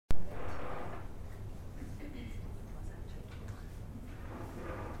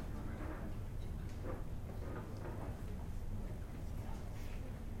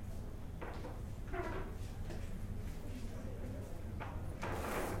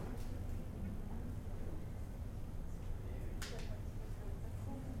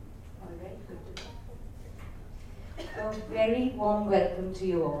Very warm welcome to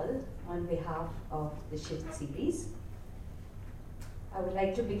you all on behalf of the Shift series. I would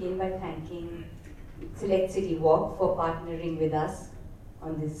like to begin by thanking Select City Walk for partnering with us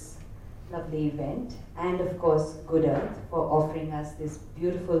on this lovely event, and of course Good Earth for offering us this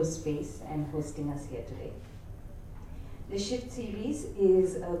beautiful space and hosting us here today. The Shift series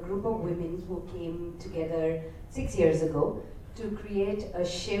is a group of women who came together 6 years ago to create a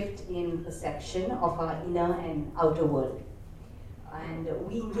shift in perception of our inner and outer world. And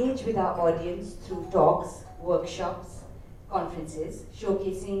we engage with our audience through talks, workshops, conferences,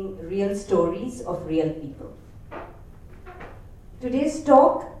 showcasing real stories of real people. Today's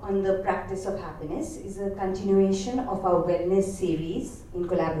talk on the practice of happiness is a continuation of our wellness series in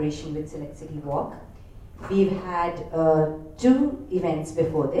collaboration with Select City Walk. We've had 2 events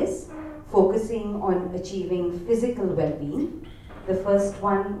before this, focusing on achieving physical well-being. The first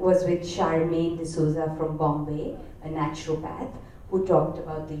one was with Charmaine D'Souza from Bombay, a naturopath, who talked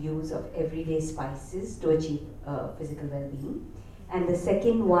about the use of everyday spices to achieve physical well-being. And the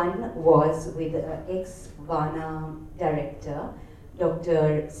second one was with ex-Vana director,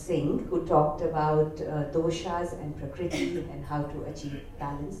 Dr. Singh, who talked about doshas and prakriti and how to achieve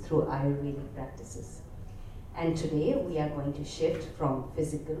balance through Ayurvedic practices. And today we are going to shift from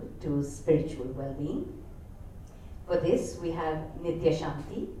physical to spiritual well-being. For this, we have Nitya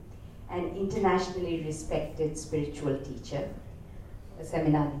Shanti, an internationally respected spiritual teacher, a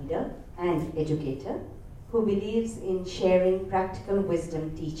seminar leader and educator who believes in sharing practical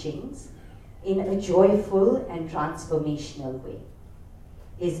wisdom teachings in a joyful and transformational way.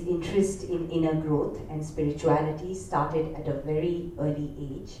 His interest in inner growth and spirituality started at a very early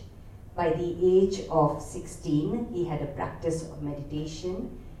age. By the age of 16, he had a practice of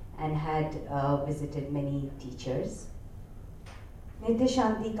meditation and had visited many teachers. Nitya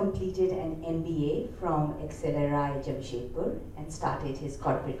Shanti completed an MBA from XLRI Jamshedpur and started his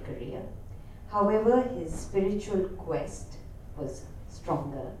corporate career. However, his spiritual quest was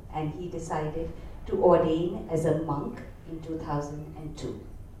stronger and he decided to ordain as a monk in 2002.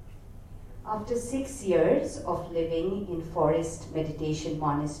 After 6 years of living in forest meditation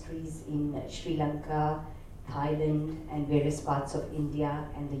monasteries in Sri Lanka, Thailand, and various parts of India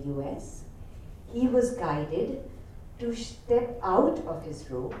and the US, he was guided to step out of his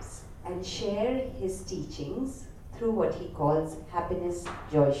robes and share his teachings through what he calls happiness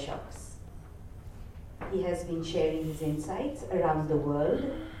joy shocks. He has been sharing his insights around the world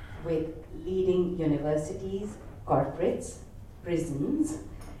with leading universities, corporates, prisons,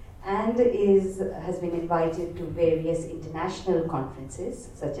 and has been invited to various international conferences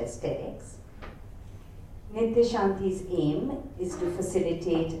such as TEDx. Nitya Shanti's aim is to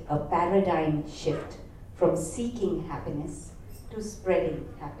facilitate a paradigm shift from seeking happiness to spreading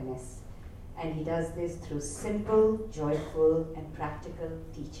happiness. And he does this through simple, joyful, and practical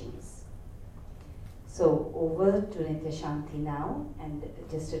teachings. So over to Nitya Shanti now, and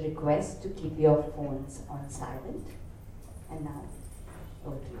just a request to keep your phones on silent. And now,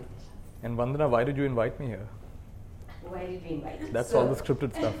 over to Nitya Shanti. And Vandana, why did you invite me here? Why did we invite you? That's all the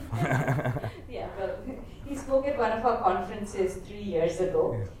scripted stuff. Yeah, well, he spoke at one of our conferences 3 years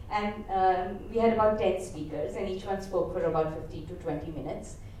ago, yeah. And we had about 10 speakers, and each one spoke for about 15 to 20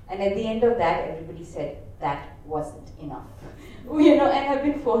 minutes. And at the end of that, everybody said that wasn't enough. And I've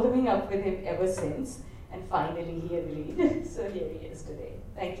been following up with him ever since, and finally he agreed. So here he is today.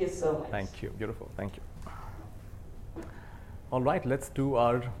 Thank you so much. Thank you. Beautiful. Thank you. All right, let's do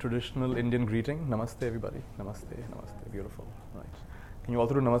our traditional Indian greeting. Namaste, everybody. Namaste, namaste. Beautiful. Right. Can you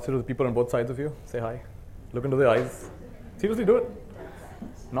also do namaste to the people on both sides of you? Say hi. Look into their eyes. Seriously, do it.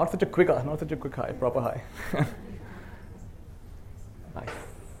 Not such a quick hi. Proper hi. Nice.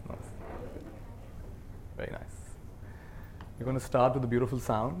 Very nice. We're going to start with a beautiful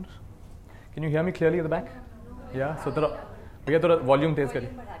sound. Can you hear me clearly at the back? Yeah. So, volume तेज करिए.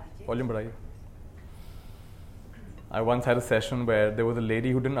 Volume बढ़ाइए. I once had a session where there was a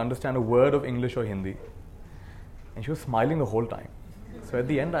lady who didn't understand a word of English or Hindi, and she was smiling the whole time. So at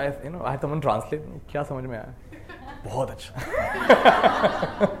the end, I had someone translate. क्या समझ में आया? बहुत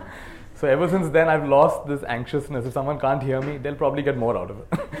अच्छा. So ever since then, I've lost this anxiousness. If someone can't hear me, they'll probably get more out of it.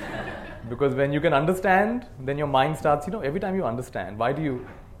 Because when you can understand, then your mind starts. Every time you understand, why do you?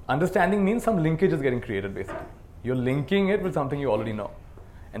 Understanding means some linkage is getting created. Basically, you're linking it with something you already know,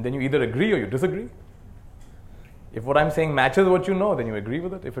 and then you either agree or you disagree. If what I'm saying matches what you know, then you agree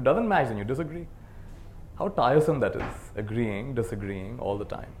with it. If it doesn't match, then you disagree. How tiresome that is, agreeing, disagreeing all the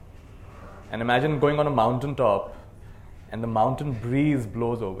time. And imagine going on a mountaintop and the mountain breeze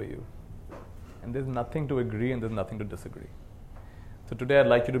blows over you. And there's nothing to agree and there's nothing to disagree. So today I'd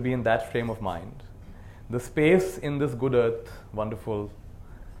like you to be in that frame of mind. The space in this good earth, wonderful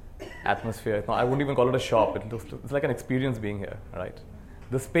atmosphere. No, I wouldn't even call it a shop. It's like an experience being here, right?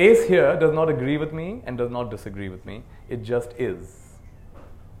 The space here does not agree with me and does not disagree with me. It just is.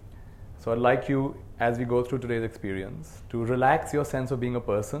 So I'd like you, as we go through today's experience, to relax your sense of being a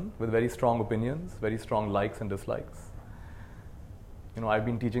person with very strong opinions, very strong likes and dislikes. You know, I've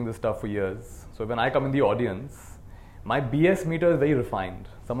been teaching this stuff for years. So when I come in the audience, my BS meter is very refined.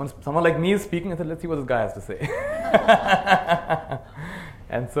 Someone like me is speaking, I said, let's see what this guy has to say.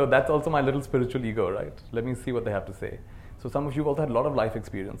 And so that's also my little spiritual ego, right? Let me see what they have to say. So some of you have also had a lot of life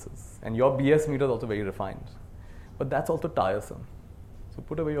experiences, and your BS meter is also very refined. But that's also tiresome. So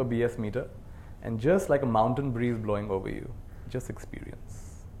put away your BS meter, and just like a mountain breeze blowing over you, just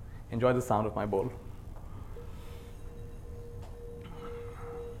experience. Enjoy the sound of my bowl.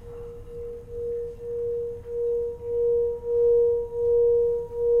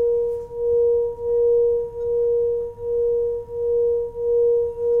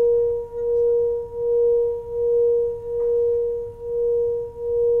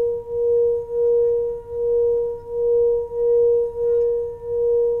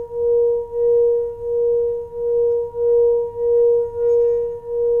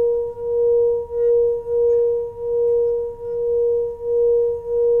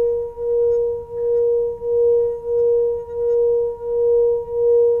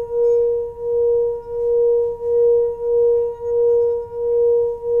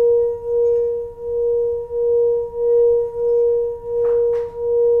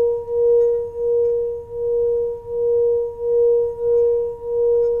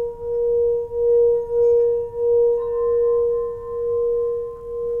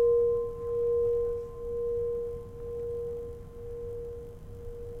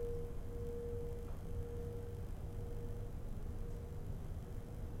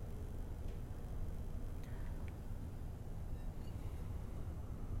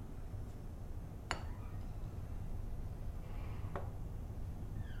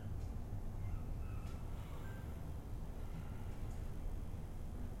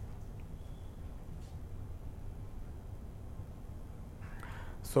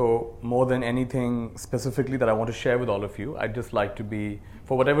 So more than anything specifically that I want to share with all of you, I'd just like to be,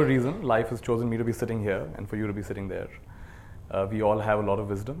 for whatever reason, life has chosen me to be sitting here and for you to be sitting there. We all have a lot of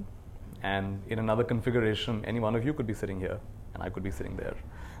wisdom, and in another configuration, any one of you could be sitting here and I could be sitting there.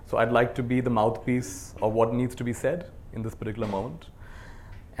 So I'd like to be the mouthpiece of what needs to be said in this particular moment.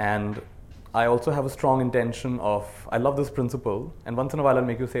 And I also have a strong intention of, I love this principle, and once in a while I'll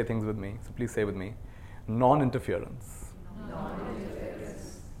make you say things with me, so please say with me, non-interference.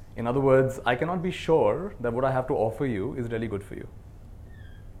 In other words, I cannot be sure that what I have to offer you is really good for you.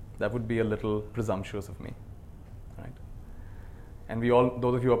 That would be a little presumptuous of me, right? And we all,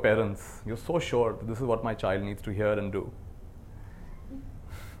 those of you who are parents, you're so sure that this is what my child needs to hear and do.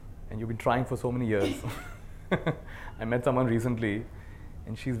 And you've been trying for so many years. I met someone recently,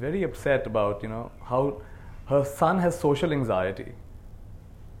 and she's very upset about, how her son has social anxiety.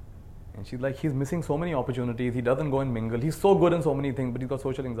 And she's like, he's missing so many opportunities, he doesn't go and mingle, he's so good in so many things, but he's got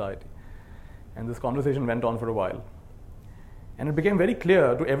social anxiety. And this conversation went on for a while. And it became very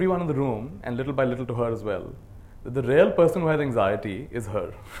clear to everyone in the room, and little by little to her as well, that the real person who has anxiety is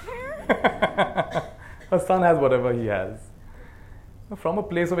her. Her son has whatever he has. From a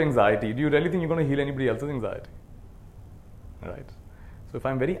place of anxiety, do you really think you're going to heal anybody else's anxiety? Right? So if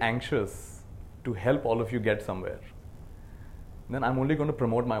I'm very anxious to help all of you get somewhere, then I'm only going to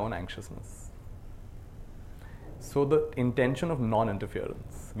promote my own anxiousness. So the intention of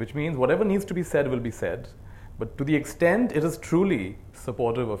non-interference, which means whatever needs to be said will be said, but to the extent it is truly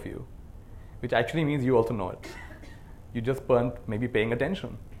supportive of you, which actually means you also know it. You just weren't maybe paying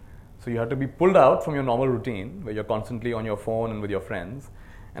attention. So you have to be pulled out from your normal routine, where you're constantly on your phone and with your friends,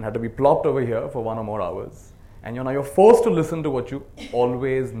 and have to be plopped over here for 1 or more hours. And you're forced to listen to what you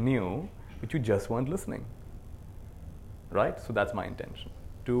always knew, but you just weren't listening. Right? So that's my intention,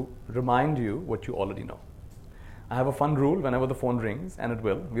 to remind you what you already know. I have a fun rule whenever the phone rings, and it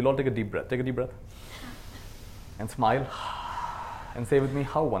will. We'll all take a deep breath. Take a deep breath. And smile. And say with me,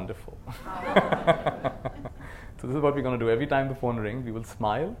 how wonderful. So this is what we're going to do. Every time the phone rings, we will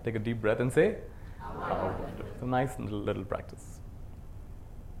smile, take a deep breath, and say, how wonderful. It's a nice little practice.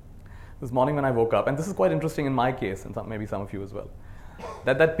 This morning when I woke up, and this is quite interesting in my case, and maybe some of you as well,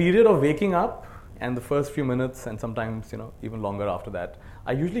 that period of waking up, and the first few minutes, and sometimes even longer after that,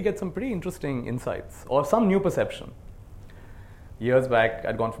 I usually get some pretty interesting insights or some new perception. Years back,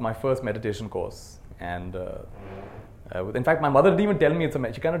 I'd gone for my first meditation course, and in fact, my mother didn't even tell me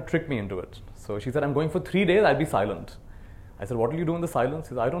she kind of tricked me into it. So she said, I'm going for 3 days, I'll be silent. I said, what will you do in the silence? She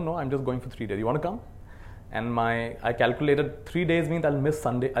said, I don't know, I'm just going for 3 days. You want to come? And I calculated 3 days means I'll miss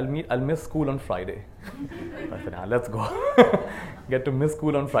Sunday. I'll miss school on Friday. I said, let's go. Get to miss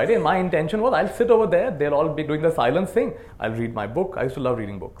school on Friday. And my intention was I'll sit over there. They'll all be doing the silence thing. I'll read my book. I used to love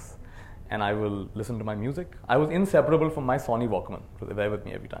reading books. And I will listen to my music. I was inseparable from my Sony Walkman. It was there with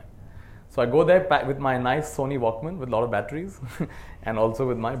me every time. So I go there with my nice Sony Walkman with a lot of batteries and also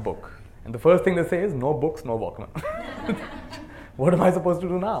with my book. And the first thing they say is, no books, no Walkman. What am I supposed to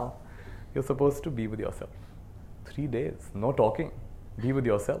do now? You're supposed to be with yourself. 3 days, no talking. Be with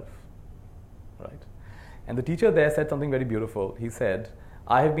yourself. Right? And the teacher there said something very beautiful. He said,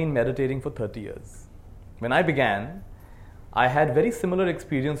 I have been meditating for 30 years. When I began, I had very similar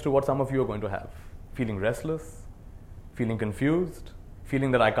experience to what some of you are going to have. Feeling restless, feeling confused,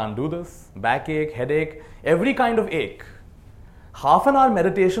 feeling that I can't do this, backache, headache, every kind of ache. Half an hour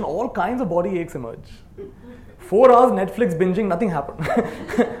meditation, all kinds of body aches emerge. 4 hours Netflix binging, nothing happened.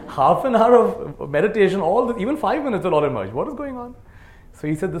 Half an hour of meditation, even 5 minutes will all emerge. What is going on? So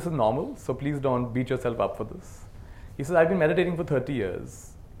he said, this is normal, so please don't beat yourself up for this. He says, I've been meditating for 30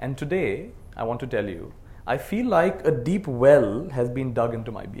 years. And today, I want to tell you, I feel like a deep well has been dug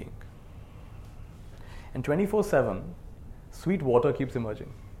into my being. And 24/7, sweet water keeps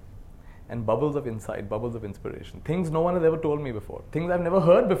emerging. And bubbles of insight, bubbles of inspiration. Things no one has ever told me before. Things I've never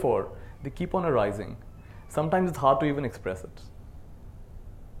heard before. They keep on arising. Sometimes it's hard to even express it.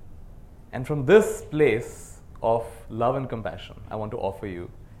 And from this place of love and compassion, I want to offer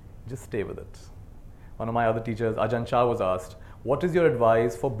you, just stay with it. One of my other teachers, Ajahn Chah, was asked, what is your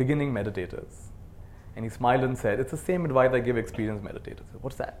advice for beginning meditators? And he smiled and said, it's the same advice I give experienced meditators.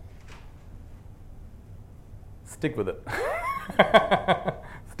 What's that? Stick with it.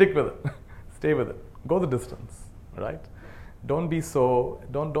 Stick with it. Stay with it. Go the distance, right? Don't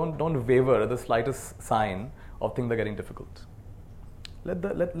waver at the slightest sign of things are getting difficult. Let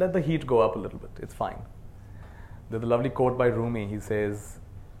the heat go up a little bit. It's fine. There's a lovely quote by Rumi. He says,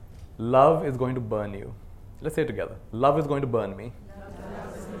 love is going to burn you. Let's say it together. Love is going to burn me.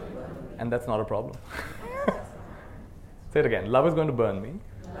 And that's not a problem. Say it again. Love is going to burn me.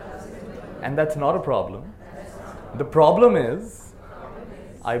 And that's not a problem. The problem is,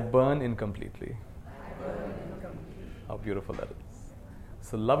 I burn incompletely. How beautiful that is.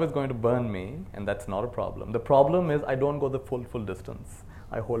 So love is going to burn me, and that's not a problem. The problem is I don't go the full distance.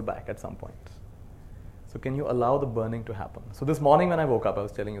 I hold back at some point. So can you allow the burning to happen? So this morning when I woke up, I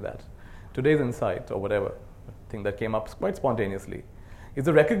was telling you that. Today's insight, or whatever thing that came up quite spontaneously, is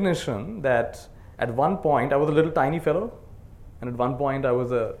the recognition that at one point I was a little tiny fellow, and at one point I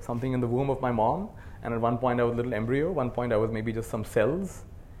was something in the womb of my mom, and at one point I was a little embryo, one point I was maybe just some cells,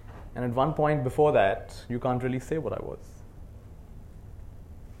 and at one point before that, you can't really say what I was.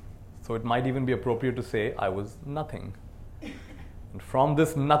 So it might even be appropriate to say I was nothing. And from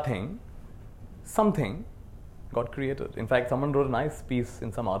this nothing, something got created. In fact, someone wrote a nice piece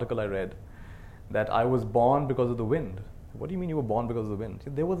in some article I read that I was born because of the wind. What do you mean you were born because of the wind?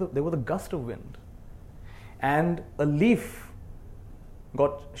 There was a gust of wind. And a leaf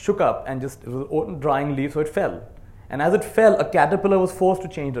got shook up and it was an drying leaf, so it fell. And as it fell, a caterpillar was forced to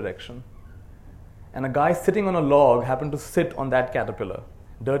change direction. And a guy sitting on a log happened to sit on that caterpillar,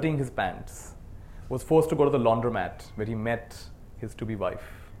 dirtying his pants, was forced to go to the laundromat where he met his to-be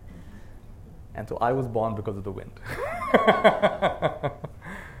wife. And so I was born because of the wind.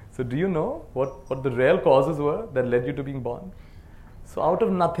 So do you know what the real causes were that led you to being born? So out of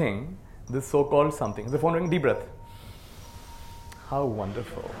nothing, this so-called something. Is the phone ringing? Deep breath. How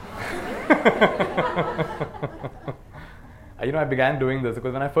wonderful. I began doing this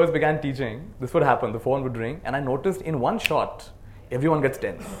because when I first began teaching, this would happen. The phone would ring, and I noticed in one shot, everyone gets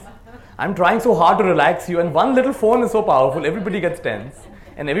tense. I'm trying so hard to relax you, and one little phone is so powerful, everybody gets tense,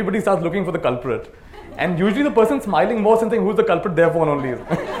 and everybody starts looking for the culprit. And usually the person smiling more and saying, who's the culprit? Their phone only is.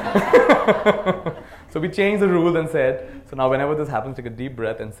 So we changed the rules and said, so now whenever this happens, take a deep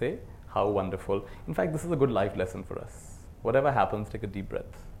breath and say, how wonderful. In fact, this is a good life lesson for us. Whatever happens, take a deep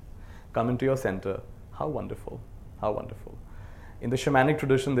breath. Come into your center. How wonderful. How wonderful. In the shamanic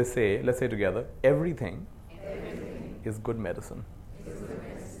tradition, they say, let's say together, everything is good medicine.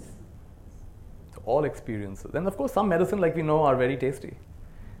 So all experiences. And of course, some medicine, like we know, are very tasty.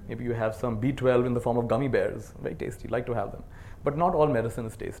 Maybe you have some B12 in the form of gummy bears. Very tasty. Like to have them. But not all medicine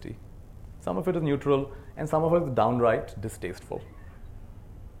is tasty. Some of it is neutral, and some of it is downright distasteful.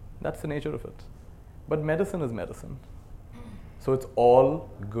 That's the nature of it. But medicine is medicine. So it's all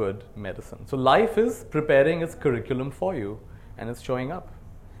good medicine. So life is preparing its curriculum for you, and it's showing up.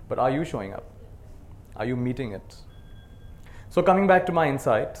 But are you showing up? Are you meeting it? So coming back to my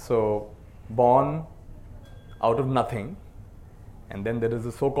insight, so born out of nothing, and then there is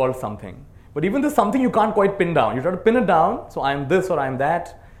a so-called something. But even there's something you can't quite pin down. You try to pin it down, so I'm this or I'm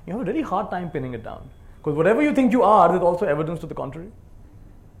that. You have a really hard time pinning it down. Because whatever you think you are, there's also evidence to the contrary.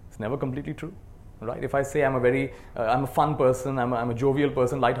 It's never completely true, right? If I say I'm a fun person, I'm a jovial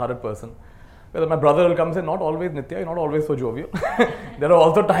person, light-hearted person, well, my brother will come and say, not always, Nitya, you're not always so jovial. There are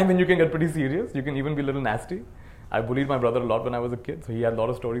also times when you can get pretty serious. You can even be a little nasty. I bullied my brother a lot when I was a kid, so he had a lot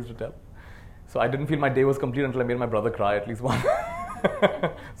of stories to tell. So I didn't feel my day was complete until I made my brother cry at least once.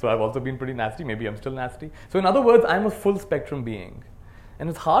 So I've also been pretty nasty. Maybe I'm still nasty. So in other words, I'm a full spectrum being. And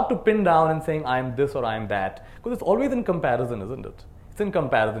it's hard to pin down and saying I'm this or I'm that, because it's always in comparison, isn't it? It's in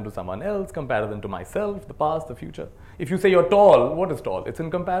comparison to someone else, comparison to myself, the past, the future. If you say you're tall, what is tall? It's in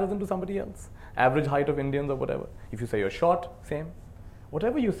comparison to somebody else. Average height of Indians or whatever. If you say you're short, same.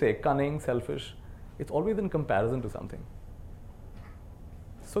 Whatever you say, cunning, selfish, it's always in comparison to something.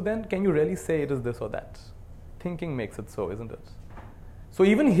 So then, can you really say it is this or that? Thinking makes it so, isn't it? So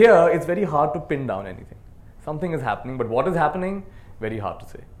even here, it's very hard to pin down anything. Something is happening, but what is happening? Very hard to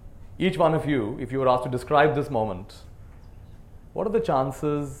say. Each one of you, if you were asked to describe this moment, what are the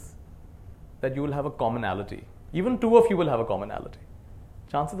chances that you will have a commonality? Even two of you will have a commonality.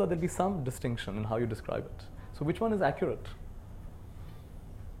 Chances are there'll be some distinction in how you describe it. So which one is accurate?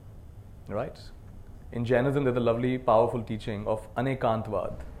 Right? In Jainism, there's a lovely, powerful teaching of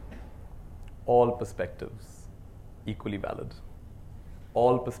Anekantvad. All perspectives equally valid.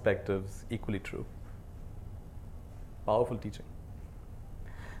 All perspectives equally true. Powerful teaching.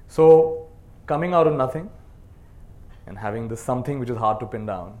 So, coming out of nothing and having this something which is hard to pin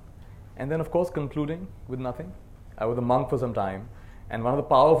down, and then of course concluding with nothing. I was a monk for some time, and one of the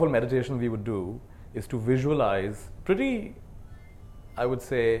powerful meditations we would do is to visualize pretty, I would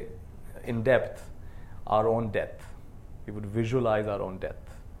say, in depth, our own death. We would visualize our own death.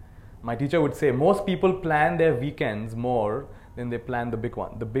 My teacher would say most people plan their weekends more than they plan the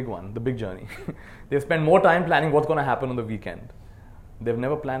big journey. They spend more time planning what's going to happen on the weekend. They've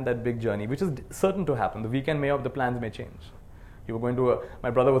never planned that big journey, which is certain to happen. The weekend the plans may change. You were going to my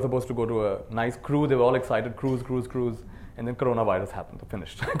brother was supposed to go to a nice cruise. They were all excited, cruise. And then coronavirus happened,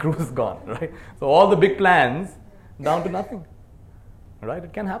 finished. Cruise is gone, right? So all the big plans down to nothing, right?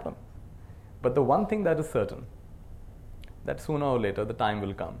 It can happen. But the one thing that is certain, that sooner or later the time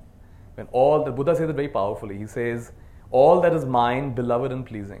will come when the Buddha says it very powerfully. He says, all that is mine, beloved and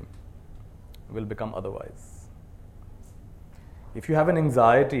pleasing, will become otherwise. If you have an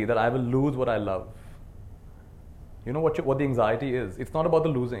anxiety that I will lose what I love, you know what the anxiety is? It's not about the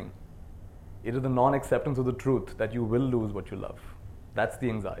losing. It is the non-acceptance of the truth that you will lose what you love. That's the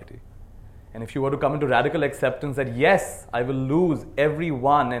anxiety. And if you were to come into radical acceptance that yes, I will lose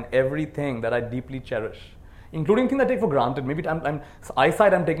everyone and everything that I deeply cherish, including things I take for granted. Maybe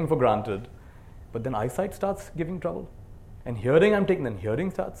eyesight I'm taking for granted, but then eyesight starts giving trouble. And hearing then hearing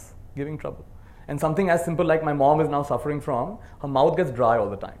starts giving trouble. And something as simple like my mom is now suffering from, her mouth gets dry all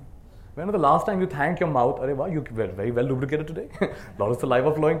the time. When was the last time you thank your mouth? Arey wow, you were very well lubricated today. A lot of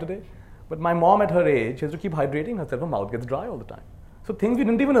saliva flowing today. But my mom at her age, she has to keep hydrating herself, her mouth gets dry all the time. So things we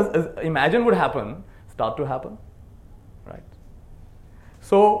didn't even imagine would happen, start to happen, right?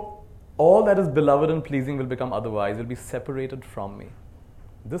 So all that is beloved and pleasing will become otherwise, will be separated from me.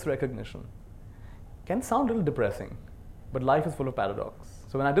 This recognition can sound a little depressing, but life is full of paradox.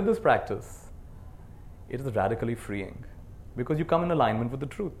 So when I did this practice, it is radically freeing because you come in alignment with the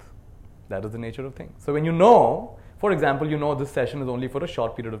truth. That is the nature of things. So when you know, for example, you know this session is only for a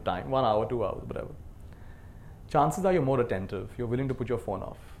short period of time, 1 hour, 2 hours, whatever. Chances are you're more attentive. You're willing to put your phone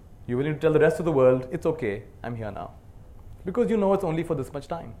off. You're willing to tell the rest of the world, it's okay, I'm here now. Because you know it's only for this much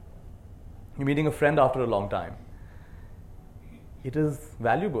time. You're meeting a friend after a long time. It is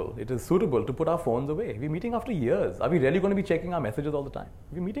valuable, it is suitable to put our phones away. We're meeting after years. Are we really going to be checking our messages all the time?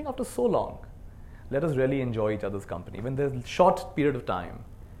 We're meeting after so long. Let us really enjoy each other's company. When there's a short period of time,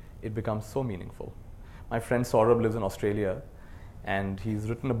 it becomes so meaningful. My friend Saurabh lives in Australia, and he's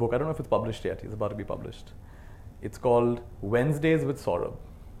written a book. I don't know if it's published yet. It's about to be published. It's called Wednesdays with Saurabh.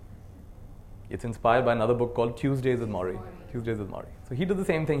 It's inspired by another book called Tuesdays with Maury. Tuesdays with Maury. So he did the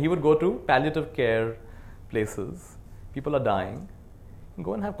same thing. He would go to palliative care places. People are dying. And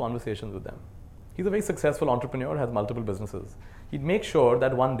go and have conversations with them. He's a very successful entrepreneur, has multiple businesses. He'd make sure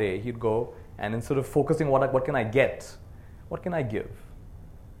that one day he'd go and instead of focusing what can I get, what can I give?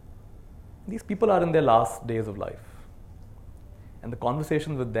 These people are in their last days of life. And the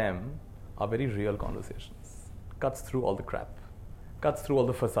conversations with them are very real conversations. Cuts through all the crap. Cuts through all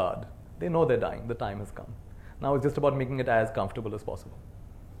the facade. They know they're dying. The time has come. Now it's just about making it as comfortable as possible.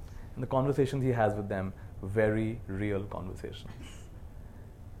 And the conversations he has with them, very real conversations.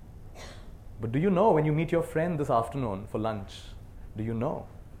 But do you know when you meet your friend this afternoon for lunch, do you know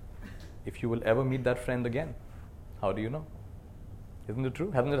if you will ever meet that friend again. How do you know? Isn't it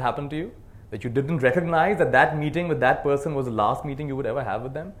true? Hasn't it happened to you? That you didn't recognize that that meeting with that person was the last meeting you would ever have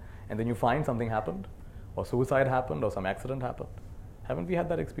with them, and then you find something happened, or suicide happened, or some accident happened. Haven't we had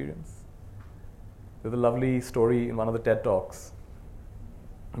that experience? There's a lovely story in one of the TED Talks.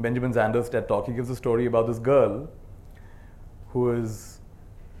 Benjamin Zander's TED Talk, he gives a story about this girl who is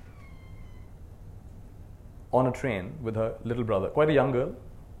on a train with her little brother, quite a young girl,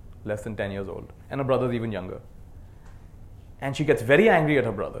 less than 10 years old, and her brother's even younger. And she gets very angry at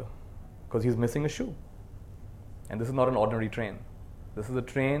her brother because he's missing a shoe. And this is not an ordinary train. This is a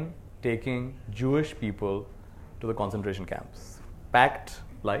train taking Jewish people to the concentration camps, packed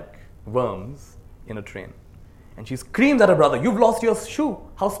like worms in a train. And she screams at her brother, "You've lost your shoe.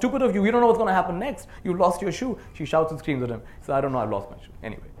 How stupid of you. You don't know what's going to happen next. You lost your shoe." She shouts and screams at him. He says, "I don't know, I've lost my shoe."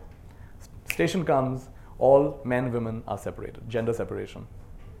 Anyway, station comes, all men and women are separated, gender separation.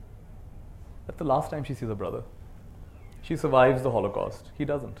 That's the last time she sees her brother. She survives the Holocaust. He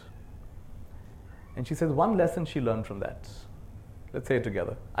doesn't. And she says one lesson she learned from that. Let's say it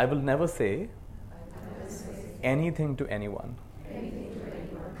together. I will never say anything to anyone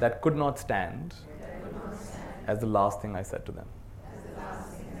that could not stand as the last thing I said to them.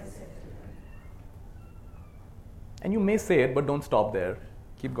 And you may say it, but don't stop there.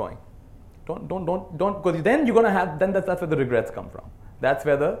 Keep going. Don't, because then you're going to have, then that's where the regrets come from. That's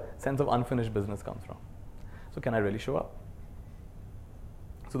where the sense of unfinished business comes from. So can I really show up?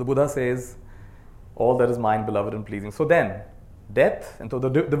 So the Buddha says, all that is mine, beloved and pleasing. So then, death, and so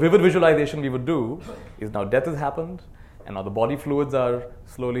the vivid visualization we would do is now death has happened, and now the body fluids are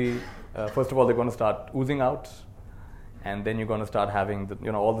slowly, first of all, they're going to start oozing out, and then you're going to start having,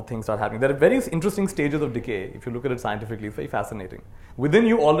 all the things start happening. There are very interesting stages of decay. If you look at it scientifically, it's very fascinating. Within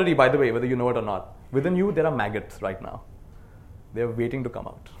you already, by the way, whether you know it or not, within you there are maggots right now. They're waiting to come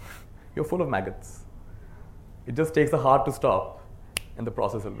out. You're full of maggots. It just takes the heart to stop, and the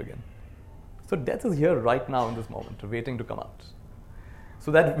process will begin. So death is here right now in this moment, waiting to come out.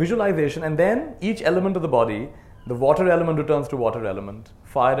 So that visualization, and then each element of the body, the water element returns to water element,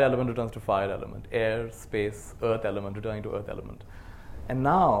 fire element returns to fire element, air, space, earth element returning to earth element. And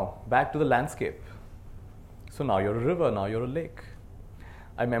now, back to the landscape. So now you're a river, now you're a lake.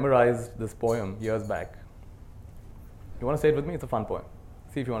 I memorized this poem years back. You want to say it with me? It's a fun poem.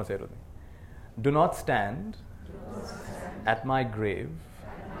 See if you want to say it with me. Do not stand at my grave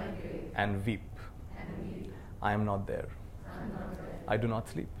and weep. I am not there. I do not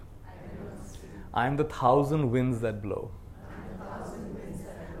sleep. I am the thousand winds that blow.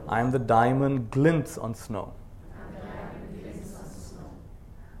 I am the diamond glints on snow.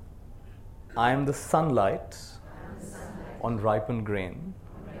 I am the sunlight on ripened grain.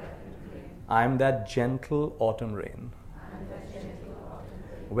 I am that gentle autumn rain.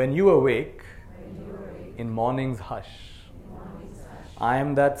 When you awake in morning's hush, I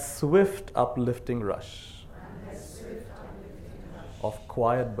am that swift uplifting rush of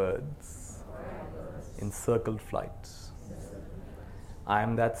quiet birds in circled flight. I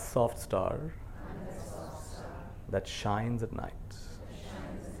am that soft star that shines at night.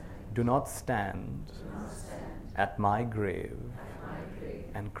 Do not stand at my grave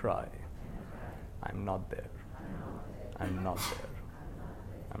and cry. I'm not there. I'm not there.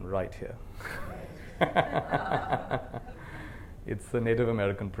 I'm right here. It's a Native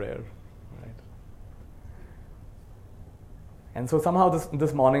American prayer, right? And so somehow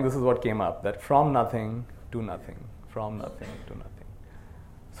this morning, this is what came up, that from nothing to nothing, from nothing to nothing.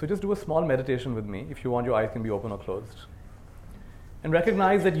 So just do a small meditation with me. If you want, your eyes can be open or closed. And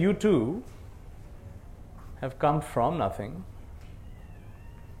recognize that you too have come from nothing,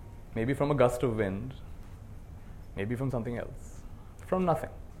 maybe from a gust of wind, maybe from something else, from nothing.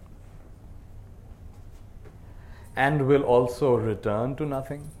 And will also return to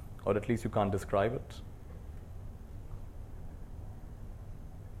nothing, or at least you can't describe it.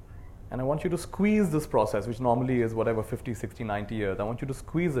 And I want you to squeeze this process, which normally is whatever, 50, 60, 90 years. I want you to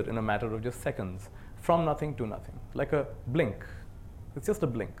squeeze it in a matter of just seconds, from nothing to nothing, like a blink. It's just a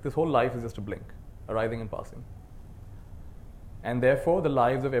blink. This whole life is just a blink, arising and passing. And therefore, the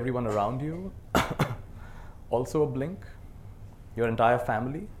lives of everyone around you, also a blink. Your entire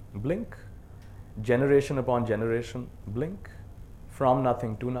family, blink. Generation upon generation, blink. From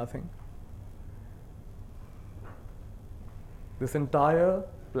nothing to nothing. This entire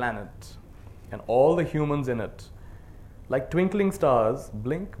planet and all the humans in it, like twinkling stars,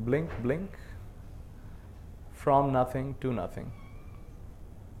 blink, blink, blink. From nothing to nothing.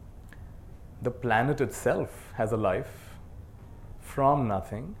 The planet itself has a life from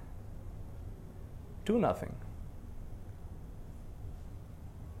nothing to nothing.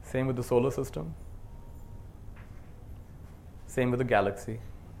 Same with the solar system. Same with the galaxy.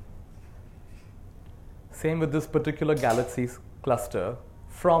 Same with this particular galaxy cluster,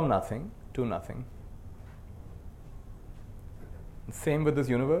 from nothing to nothing. Same with this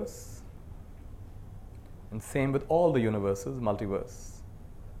universe. And same with all the universes, multiverse.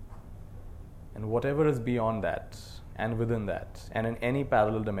 And whatever is beyond that, and within that, and in any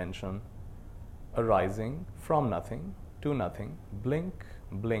parallel dimension, arising from nothing to nothing, blink,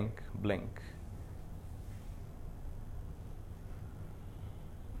 blink, blink.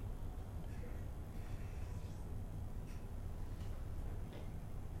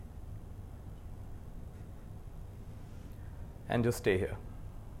 And just stay here.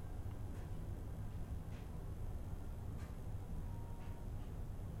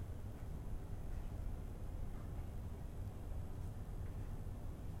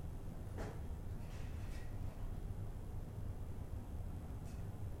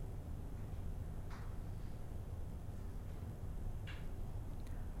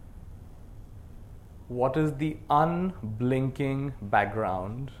 What is the unblinking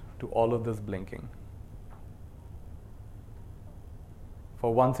background to all of this blinking?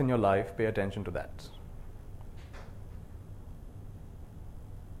 For once in your life, pay attention to that.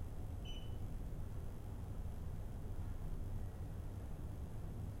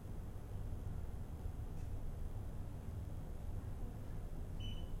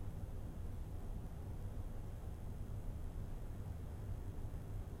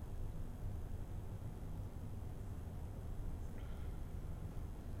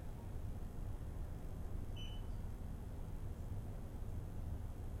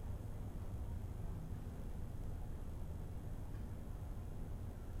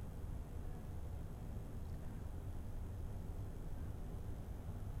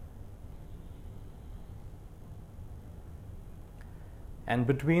 And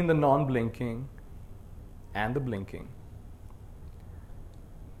between the non-blinking and the blinking,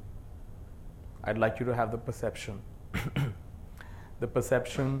 I'd like you to have the perception. The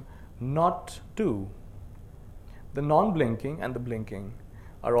perception not to. The non-blinking and the blinking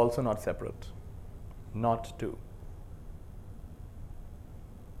are also not separate. Not to.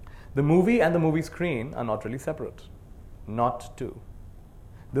 The movie and the movie screen are not really separate. Not to.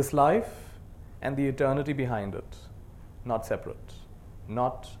 This life and the eternity behind it, not separate.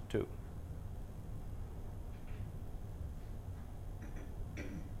 Not to.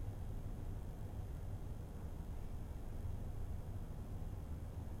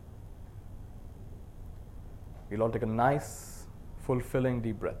 We'll all take a nice, fulfilling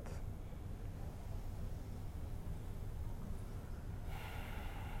deep breath.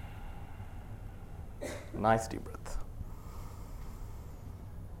 Nice deep breath.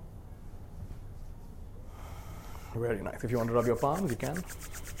 Very nice. If you want to rub your palms, you can. You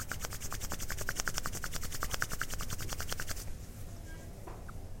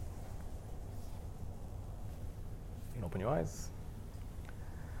can open your eyes.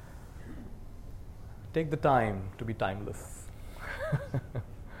 Take the time to be timeless.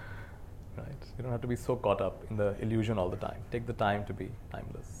 Right? You don't have to be so caught up in the illusion all the time. Take the time to be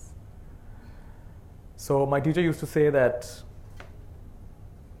timeless. So my teacher used to say that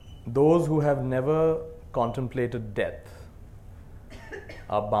those who have never contemplated death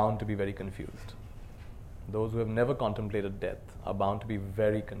are bound to be very confused. Those who have never contemplated death are bound to be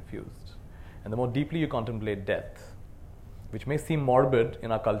very confused. And the more deeply you contemplate death, which may seem morbid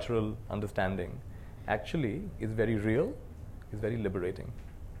in our cultural understanding, actually is very real, is very liberating.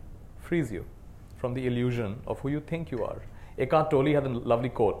 Frees you from the illusion of who you think you are. Eckhart Tolle had a lovely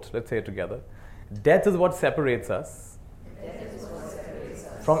quote, let's say it together. Death is what separates us,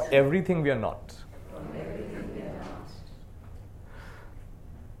 from everything we are not.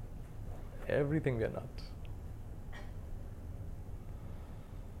 Everything we are not.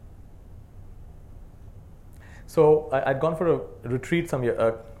 So I'd gone for a retreat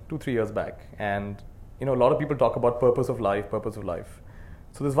 2-3 years back, and a lot of people talk about purpose of life.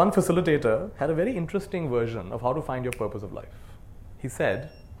 So this one facilitator had a very interesting version of how to find your purpose of life. He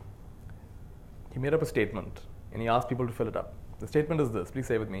made up a statement, and he asked people to fill it up. The statement is this, please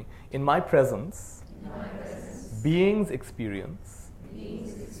say with me. In my presence, beings experience.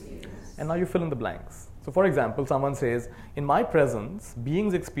 And now you fill in the blanks. So for example, someone says, in my presence,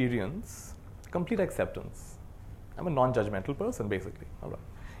 beings experience complete acceptance. I'm a non-judgmental person, basically. All right.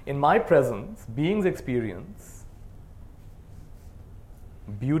 In my presence, beings experience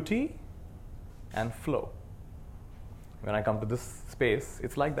beauty and flow. When I come to this space,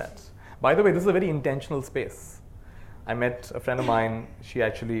 it's like that. By the way, this is a very intentional space. I met a friend of mine, she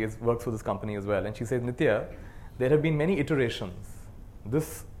actually works for this company as well, and she says, Nitya, there have been many iterations.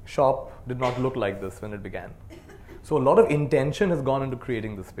 This shop did not look like this when it began. So a lot of intention has gone into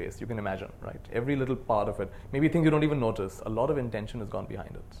creating this space. You can imagine, right? Every little part of it. Maybe things you don't even notice. A lot of intention has gone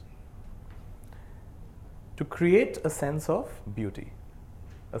behind it. To create a sense of beauty,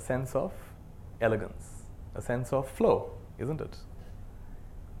 a sense of elegance, a sense of flow, isn't it?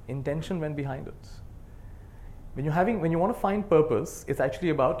 Intention went behind it. When you want to find purpose, it's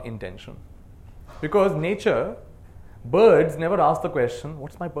actually about intention. Because nature, birds never ask the question,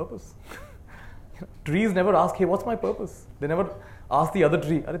 what's my purpose? Trees never ask, hey, what's my purpose? They never ask the other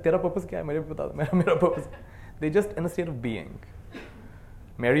tree, Are tera purpose kya hai? Mera purpose. They're just in a state of being.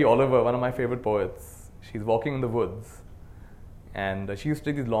 Mary Oliver, one of my favorite poets, she's walking in the woods and she used to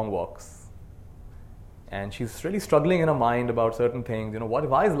take these long walks. And she's really struggling in her mind about certain things.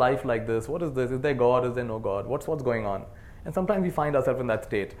 Why is life like this? What is this? Is there God? Is there no God? What's going on? And sometimes we find ourselves in that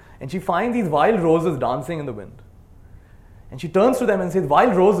state. And she finds these wild roses dancing in the wind. And she turns to them and says,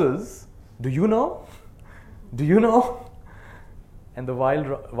 wild roses, do you know? Do you know? And the wild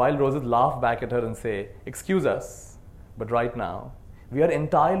roses laugh back at her and say, excuse us, but right now, we are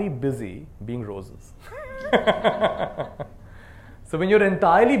entirely busy being roses. So when you're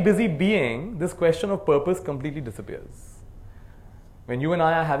entirely busy being, this question of purpose completely disappears. When you and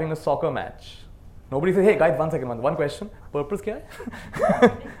I are having a soccer match, nobody says, hey guys, 1 second, one question, purpose kya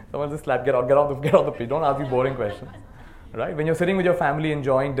hai? Someone just slap, get off the pitch, don't ask these boring questions. Right? When you're sitting with your family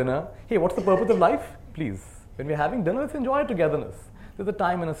enjoying dinner, hey, what's the purpose of life? Please. When we're having dinner, let's enjoy togetherness. There's a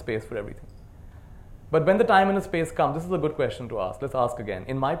time and a space for everything. But when the time and the space come, this is a good question to ask. Let's ask again.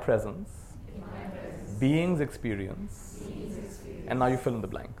 In my presence, beings experience, and now you fill in the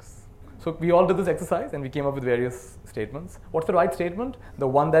blanks. So we all did this exercise and we came up with various statements. What's the right statement? The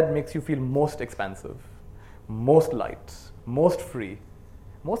one that makes you feel most expansive, most light, most free,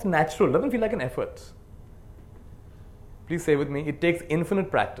 most natural, doesn't feel like an effort. Please say with me, it takes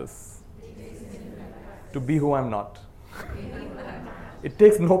infinite practice to be who I'm not. It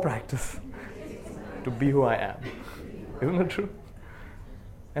takes no practice to be who I am. Isn't it true?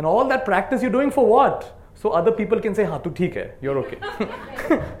 And all that practice you're doing for what? So other people can say, हाँ तू ठीक है, you're okay.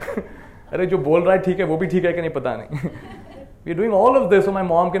 अरे जो बोल रहा है ठीक है, वो भी ठीक है कि नहीं पता नहीं. We're doing all of this so my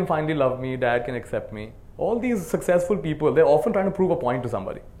mom can finally love me, dad can accept me. All these successful people, they're often trying to prove a point to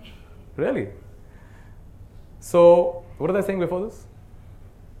somebody. Really. So, what was I saying before this?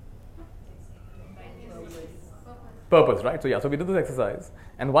 Purpose, right? So we did this exercise.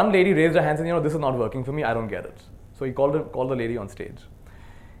 And one lady raised her hand and said, this is not working for me, I don't get it. So he called the lady on stage.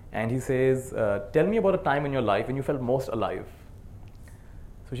 And he says, tell me about a time in your life when you felt most alive.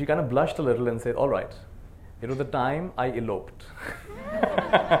 So she kind of blushed a little and said, all right, it was the time I eloped.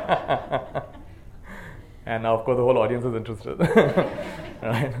 And now, of course, the whole audience is interested.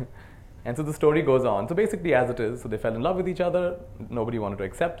 Right? And so the story goes on. So basically, as it is, so they fell in love with each other. Nobody wanted to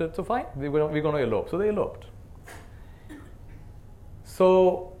accept it. So fine, we're going to elope. So they eloped.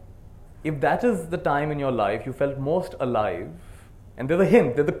 So if that is the time in your life you felt most alive, and there's a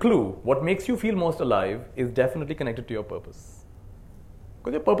hint, there's a clue, what makes you feel most alive is definitely connected to your purpose.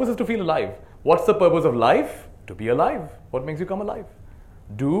 Because your purpose is to feel alive. What's the purpose of life? To be alive. What makes you come alive?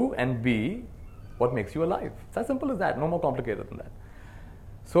 Do and be what makes you alive. It's as simple as that, no more complicated than that.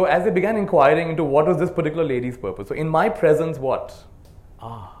 So as they began inquiring into what was this particular lady's purpose. So in my presence, what?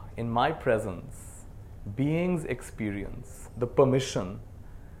 In my presence, beings experience the permission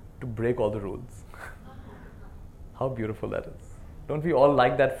to break all the rules. How beautiful that is. Don't we all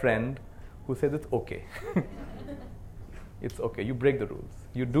like that friend who says it's okay? It's okay, you break the rules.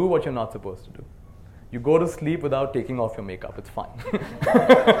 You do what you're not supposed to do. You go to sleep without taking off your makeup, it's fine.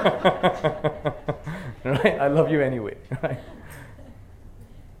 Right? I love you anyway. Right?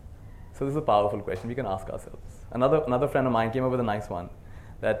 So this is a powerful question we can ask ourselves. Another friend of mine came up with a nice one,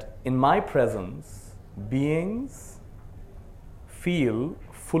 that in my presence, beings feel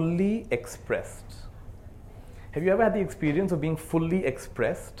fully expressed. Have you ever had the experience of being fully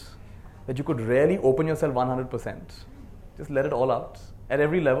expressed? That you could really open yourself 100%? Just let it all out at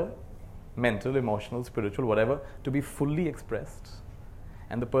every level, mental, emotional, spiritual, whatever, to be fully expressed.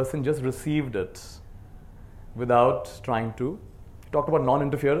 And the person just received it without trying to. You talked about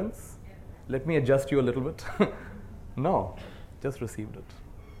non-interference. Let me adjust you a little bit. No, just received it.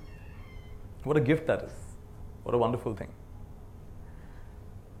 What a gift that is. What a wonderful thing.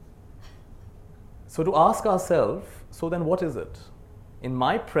 So to ask ourselves, so then what is it? In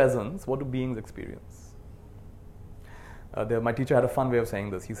my presence, what do beings experience? My teacher had a fun way of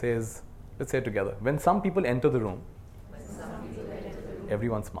saying this. He says, let's say it together. When some people enter the room,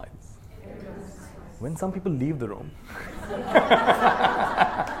 everyone smiles. When some people leave the room,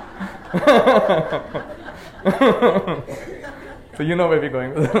 So you know where we're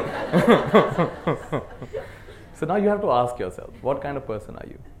going with it. So now you have to ask yourself, what kind of person are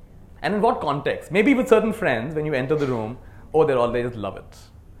you? And in what context? Maybe with certain friends, when you enter the room, oh, they just love it.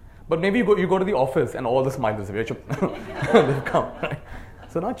 But maybe you go to the office and all the smiles disappear. They've come, right?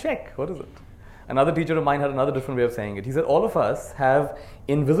 So now check, what is it? Another teacher of mine had another different way of saying it. He said, all of us have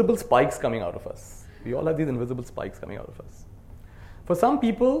invisible spikes coming out of us. We all have these invisible spikes coming out of us.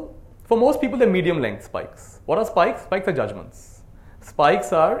 For most people, they're medium length spikes. What are spikes? Spikes are judgments.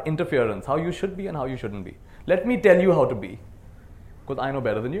 Spikes are interference, how you should be and how you shouldn't be. Let me tell you how to be, because I know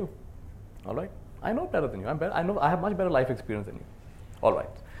better than you. All right? I know better than you. I have much better life experience than you. All right.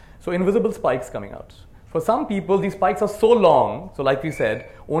 So invisible spikes coming out. For some people, these spikes are so long, so like we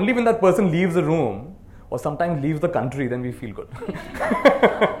said, only when that person leaves the room or sometimes leaves the country, then we feel good.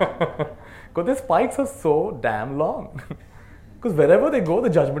 Because the spikes are so damn long. Because wherever they go, the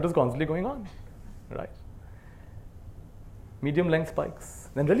judgment is constantly going on. Right? Medium length spikes.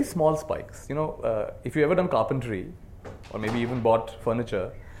 Then really small spikes. If you ever done carpentry, or maybe even bought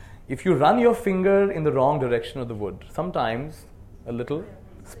furniture, if you run your finger in the wrong direction of the wood, sometimes a little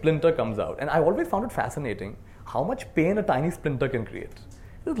splinter comes out. And I always found it fascinating how much pain a tiny splinter can create.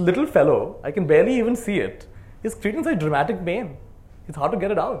 This little fellow, I can barely even see it, is creating such dramatic pain. It's hard to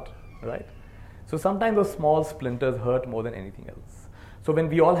get it out, right? So sometimes those small splinters hurt more than anything else. So when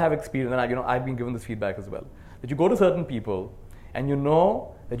we all have experience, and I've been given this feedback as well, that you go to certain people and you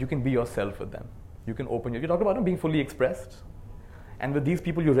know that you can be yourself with them. You can open you talked about being fully expressed. And with these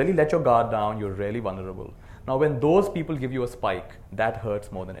people, you really let your guard down, you're really vulnerable. Now, when those people give you a spike, that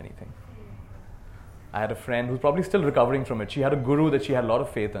hurts more than anything. I had a friend who's probably still recovering from it. She had a guru that she had a lot of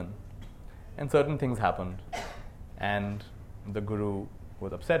faith in. And certain things happened. And the guru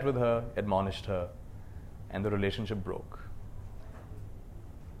was upset with her, admonished her, and the relationship broke.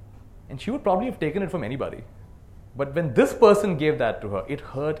 And she would probably have taken it from anybody. But when this person gave that to her, it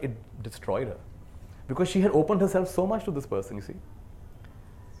hurt, it destroyed her. Because she had opened herself so much to this person, you see.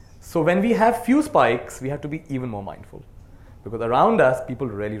 So when we have few spikes, we have to be even more mindful. Because around us, people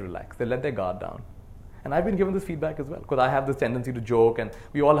really relax. They let their guard down. And I've been given this feedback as well. Because I have this tendency to joke, and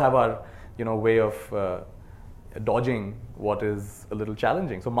we all have our way of dodging what is a little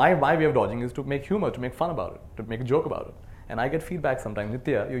challenging. So my way of dodging is to make humor, to make fun about it, to make a joke about it. And I get feedback sometimes,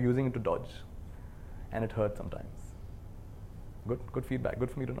 Nitya, you're using it to dodge. And it hurts sometimes. Good feedback, good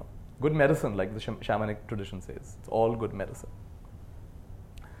for me to know. Good medicine, like the shamanic tradition says. It's all good medicine.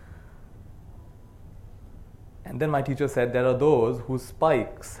 And then my teacher said there are those whose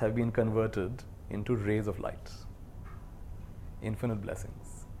spikes have been converted into rays of light. Infinite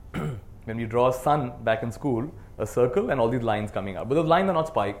blessings. When we draw a sun back in school, a circle and all these lines coming out. But those lines are not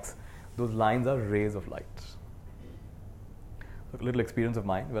spikes. Those lines are rays of light. A little experience of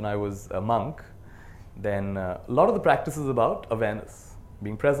mine. When I was a monk, then a lot of the practice is about awareness.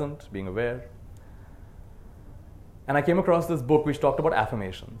 Being present, being aware. And I came across this book which talked about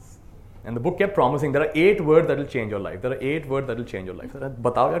affirmations. And the book kept promising there are 8 words that will change your life. There are 8 words that will change your life. I said,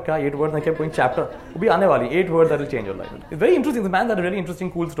 batao yaar kya 8 words? I kept going chapter. Wo bhi aane wali 8 words that will change your life. It's very interesting. The man had a really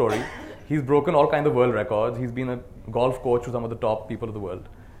interesting, cool story. He's broken all kinds of world records. He's been a golf coach to some of the top people of the world.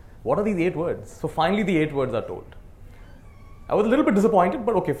 What are these 8 words? So finally the 8 words are told. I was a little bit disappointed,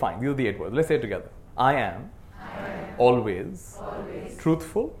 but okay, fine. These are the 8 words. Let's say it together. I am always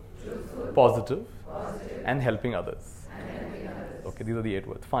truthful, positive, and helping others. Okay, these are the 8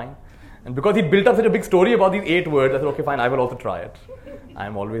 words. Fine. And because he built up such a big story about these 8 words, I said, okay, fine, I will also try it. I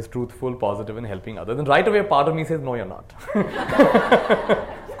am always truthful, positive, and helping others. And right away, a part of me says, no, you're not.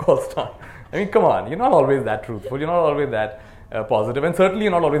 Of course not. I mean, come on, you're not always that truthful. You're not always that positive. And certainly,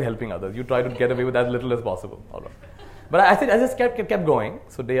 you're not always helping others. You try to get away with as little as possible. All right. But I just kept going.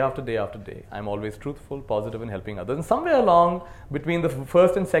 So day after day after day, I'm always truthful, positive, and helping others. And somewhere along between the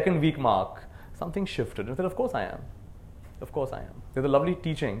first and second week mark, something shifted. And I said, of course I am. Of course I am. There's a lovely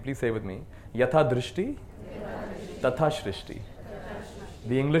teaching, please say with me, Yatha Drishti, Tatha Shrishti.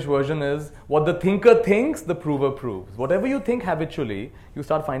 The English version is, what the thinker thinks, the prover proves. Whatever you think habitually, you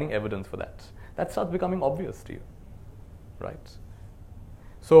start finding evidence for that. That starts becoming obvious to you, right?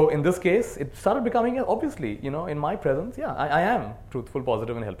 So in this case, it started becoming, obviously, in my presence, yeah, I am truthful,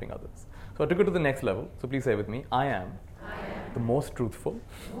 positive, and helping others. So I took it to the next level. So please say with me, I am the most truthful,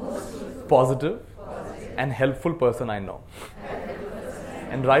 positive, and helpful person I know.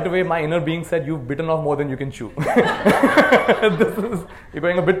 And right away, my inner being said, you've bitten off more than you can chew. You're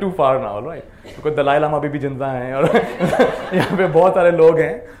going a bit too far now, right? Because Dalai Lama bhi jinda hai, aur yahan pe bahut sare log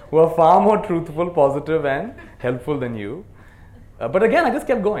hain who are far more truthful, positive, and helpful than you. But again, I just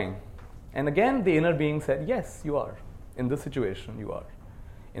kept going. And again, the inner being said, yes, you are. In this situation, you are.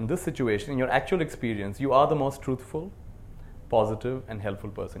 In this situation, in your actual experience, you are the most truthful, positive, and helpful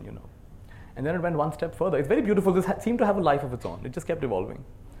person you know. And then it went one step further. It's very beautiful. This seemed to have a life of its own. It just kept evolving.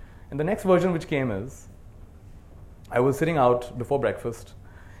 And the next version which came is, I was sitting out before breakfast,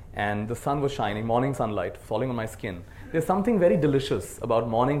 and the sun was shining, morning sunlight falling on my skin. There's something very delicious about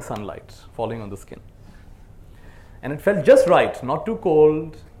morning sunlight falling on the skin. And it felt just right, not too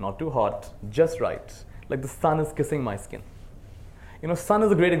cold, not too hot, just right, like the sun is kissing my skin. You know, sun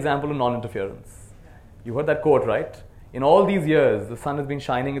is a great example of non-interference. You heard that quote, right? In all these years, the sun has been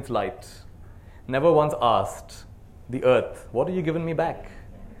shining its light. Never once asked the earth, what are you giving me back?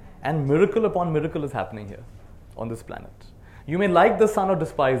 And miracle upon miracle is happening here on this planet. You may like the sun or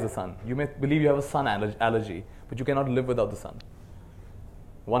despise the sun. You may believe you have a sun allergy, but you cannot live without the sun.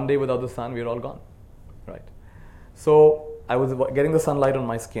 One day without the sun, we're all gone, right? So I was getting the sunlight on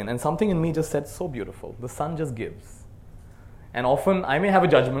my skin, and something in me just said, so beautiful. The sun just gives. And often I may have a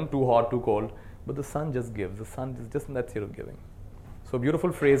judgment, too hot, too cold, but the sun just gives. The sun is just in that state of giving. So a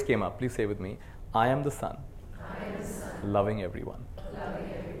beautiful phrase came up. Please say with me, I am the sun, loving everyone.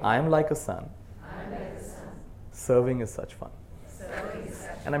 I am like a sun. Serving is such fun.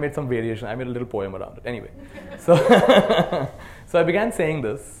 And I made some variation. I made a little poem around it. Anyway, so I began saying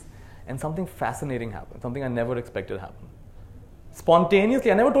this, and something fascinating happened. Something I never expected happened.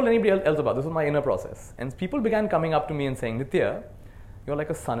 Spontaneously, I never told anybody else about this. This was my inner process. And people began coming up to me and saying, Nitya, you're like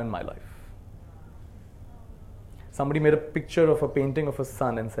a sun in my life. Somebody made a picture of a painting of a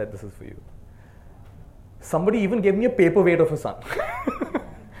sun and said, this is for you. Somebody even gave me a paperweight of a sun.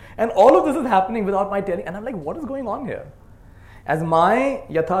 And all of this is happening without my telling. And I'm like, what is going on here? As my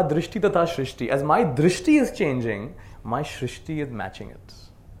yatha drishti tata shrishti, as my drishti is changing, my shrishti is matching it.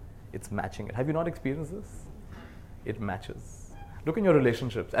 It's matching it. Have you not experienced this? It matches. Look in your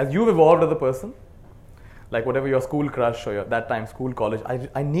relationships. As you've evolved as a person, like whatever your school crush or your that time school, college,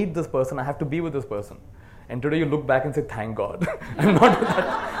 I need this person. I have to be with this person. And today you look back and say, thank God. I'm not with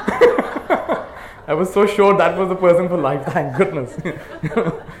that. I was so sure that was the person for life. Thank goodness.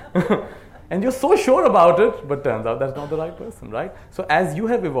 And you're so sure about it, but turns out that's not the right person, right? So as you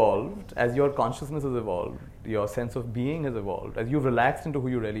have evolved, as your consciousness has evolved, your sense of being has evolved, as you've relaxed into who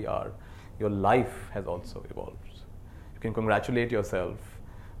you really are, your life has also evolved. You can congratulate yourself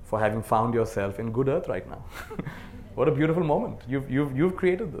for having found yourself in good earth right now. What a beautiful moment. You've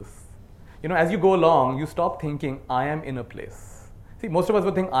created this. You know, as you go along, you stop thinking, I am in a place. See, most of us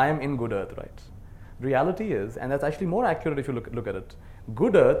would think, I am in good earth, right? Reality is, and that's actually more accurate if you look at it,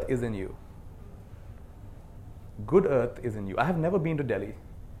 good earth is in you. Good earth is in you. I have never been to Delhi,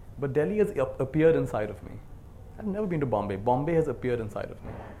 but Delhi has appeared inside of me. I've never been to Bombay. Bombay has appeared inside of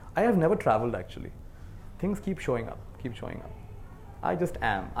me. I have never traveled actually. Things keep showing up, keep showing up. I just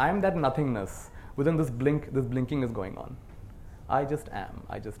am. I am that nothingness. Within this blinking is going on. I just am.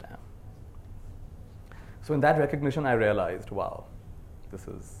 I just am. So in that recognition, I realized, wow, this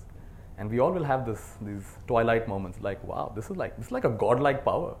is, and we all will have these twilight moments like, wow, this is like a godlike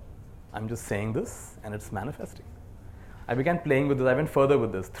power. I'm just saying this and it's manifesting. I began playing with this. I went further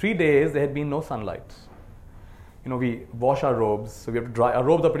with this. 3 days, there had been no sunlight. You know, we wash our robes, so we have to dry. Our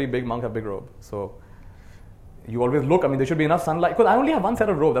robes are pretty big. Monks have big robe. So you always look, I mean, there should be enough sunlight. Because I only have one set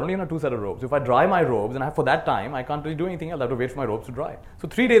of robes. I don't even have 2 sets of robes. If I dry my robes, and for that time, I can't really do anything else. I have to wait for my robes to dry. So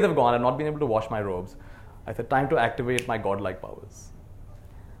 3 days have gone. I've not been able to wash my robes. I said, time to activate my godlike powers.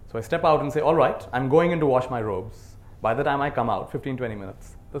 So I step out and say, all right, I'm going in to wash my robes. By the time I come out, 15, 20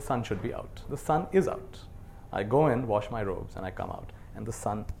 minutes, the sun should be out. The sun is out. I go in, wash my robes, and I come out. And the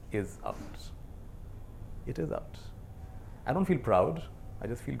sun is out. It is out. I don't feel proud. I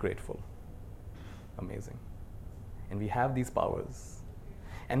just feel grateful. Amazing. And we have these powers.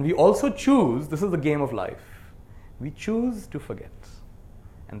 And we also choose, this is the game of life, we choose to forget.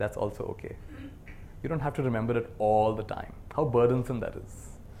 And that's also okay. You don't have to remember it all the time. How burdensome that is.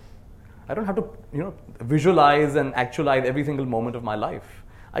 I don't have to, visualize and actualize every single moment of my life.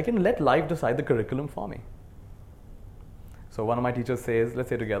 I can let life decide the curriculum for me. So one of my teachers says, let's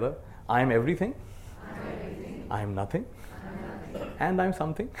say together, I am everything. I am nothing. And I'm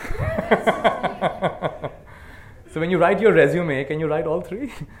something. So when you write your resume, can you write all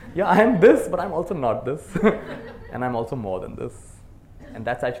 3? Yeah, I am this, but I'm also not this. And I'm also more than this. And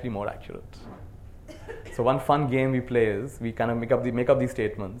that's actually more accurate. So one fun game we play is, we kind of make up these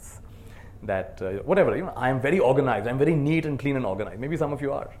statements that, I am very organized, I'm very neat and clean and organized. Maybe some of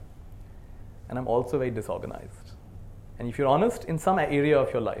you are. And I'm also very disorganized. And if you're honest, in some area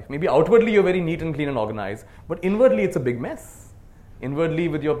of your life, maybe outwardly you're very neat and clean and organized, but inwardly it's a big mess. Inwardly,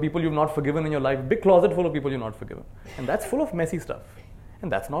 with your people you've not forgiven in your life, big closet full of people you've not forgiven. And that's full of messy stuff.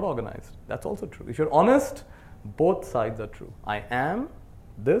 And that's not organized. That's also true. If you're honest, both sides are true. I am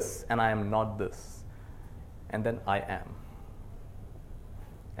this and I am not this. And then I am.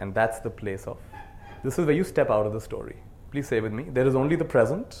 And that's the place of. This is where you step out of the story. Please say with me, there is only the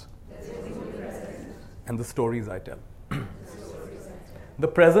present and the stories I tell. The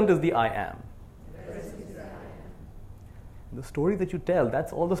present is the I am. The stories that you tell,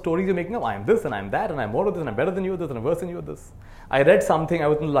 that's all the stories you're making up. I am this and I am that and I'm more of this and I'm better than you at this and I'm worse than you at this. I read something, I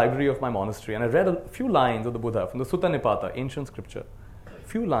was in the library of my monastery and I read a few lines of the Buddha from the Sutta Nipata, ancient scripture.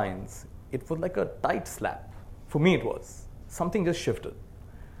 Few lines. It was like a tight slap. For me it was. Something just shifted.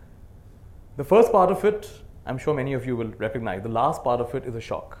 The first part of it, I'm sure many of you will recognize. The last part of it is a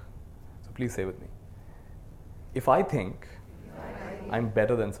shock. So please say with me. If I think I'm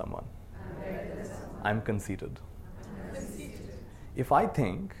better than someone, I'm conceited. If I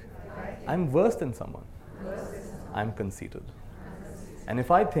think I'm worse than someone, I'm conceited. And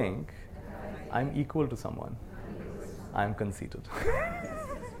if I think I'm equal to someone, I'm conceited.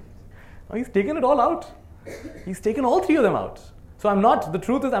 Now he's taken it all out. He's taken all three of them out. So the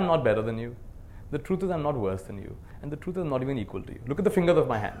truth is I'm not better than you. The truth is I'm not worse than you. And the truth is I'm not even equal to you. Look at the fingers of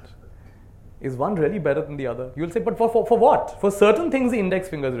my hand. Is one really better than the other? You'll say, but for what? For certain things, the index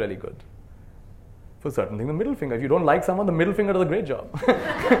finger is really good. For certain things, the middle finger. If you don't like someone, the middle finger does a great job.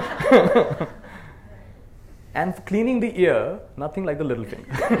 And for cleaning the ear, nothing like the little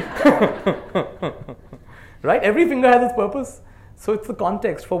finger. Right? Every finger has its purpose. So it's the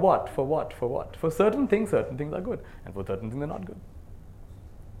context. For what? For what? For what? For certain things are good. And for certain things, they're not good.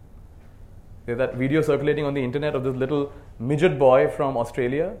 There's that video circulating on the internet of this little midget boy from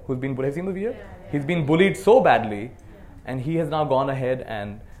Australia who's been, have you seen the video? He's been bullied so badly and he has now gone ahead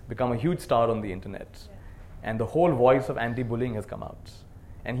and become a huge star on the internet. And the whole voice of anti-bullying has come out.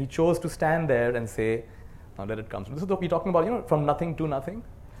 And he chose to stand there and say, now let it come through. This is what we're talking about, from nothing to nothing.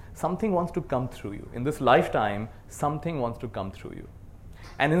 Something wants to come through you. In this lifetime, something wants to come through you.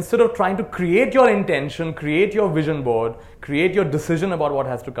 And instead of trying to create your intention, create your vision board, create your decision about what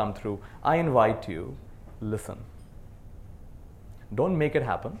has to come through, I invite you, listen. Don't make it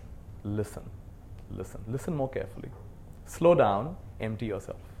happen. Listen. Listen. Listen more carefully. Slow down. Empty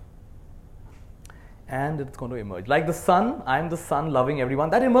yourself. And it's going to emerge. Like the sun, I'm the sun loving everyone.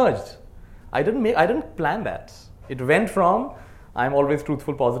 That emerged. I didn't plan that. It went from I'm always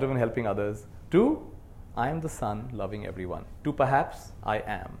truthful, positive, and helping others to I am the sun loving everyone. To perhaps I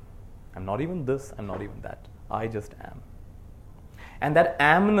am. I'm not even this, I'm not even that. I just am. And that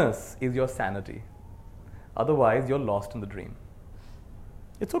amness is your sanity. Otherwise, you're lost in the dream.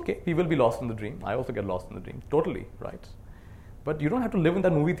 It's okay. We will be lost in the dream. I also get lost in the dream. Totally, right? But you don't have to live in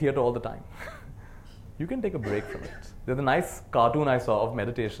that movie theater all the time. You can take a break from it. There's a nice cartoon I saw of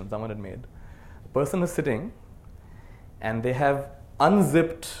meditation someone had made. A person is sitting and they have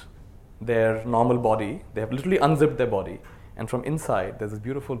unzipped their normal body. They have literally unzipped their body. And from inside, there's this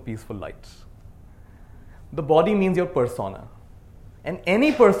beautiful, peaceful light. The body means your persona. And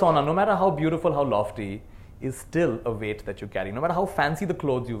any persona, no matter how beautiful, how lofty, is still a weight that you carry. No matter how fancy the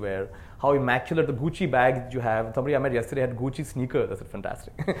clothes you wear, how immaculate the Gucci bag that you have. Somebody I met yesterday had Gucci sneakers. I said,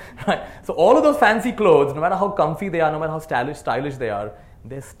 fantastic. Right? So all of those fancy clothes, no matter how comfy they are, no matter how stylish they are,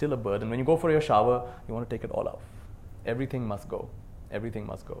 they're still a burden. When you go for your shower, you want to take it all off. Everything must go. Everything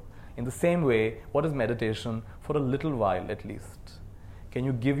must go. In the same way, what is meditation? For a little while at least, can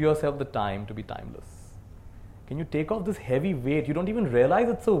you give yourself the time to be timeless? Can you take off this heavy weight? You don't even realize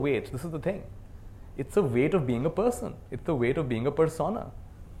it's a weight. This is the thing. It's a weight of being a person. It's the weight of being a persona.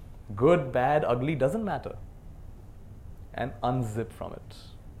 Good, bad, ugly, doesn't matter. And unzip from it.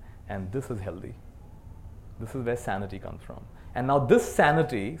 And this is healthy. This is where sanity comes from. And now this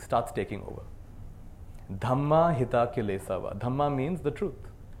sanity starts taking over. Dhamma hita kilesava. Dhamma means the truth.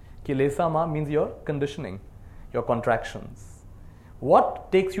 Kilesama means your conditioning, your contractions.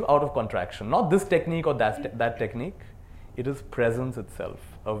 What takes you out of contraction? Not this technique or that technique. It is presence itself,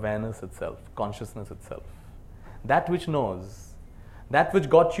 awareness itself, consciousness itself. That which knows, that which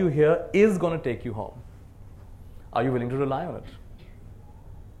got you here is going to take you home. Are you willing to rely on it?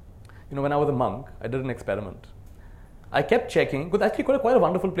 When I was a monk, I did an experiment. I kept checking, because actually quite a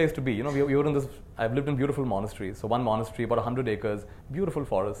wonderful place to be. We were in this, I've lived in beautiful monasteries. So one monastery, about 100 acres, beautiful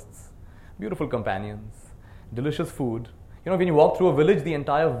forests, beautiful companions, delicious food. When you walk through a village, the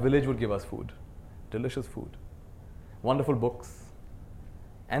entire village would give us food. Delicious food. Wonderful books.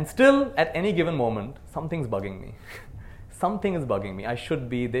 And still, at any given moment, something's bugging me. Something is bugging me. I should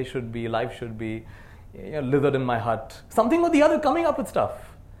be, they should be, life should be, lizard in my hut. Something or the other coming up with stuff.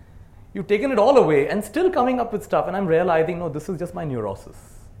 You've taken it all away and still coming up with stuff, and I'm realizing, no, this is just my neurosis.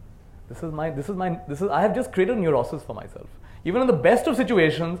 I have just created a neurosis for myself. Even in the best of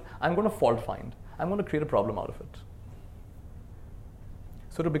situations, I'm going to fault find. I'm going to create a problem out of it.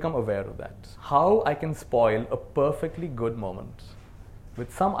 So to become aware of that, how I can spoil a perfectly good moment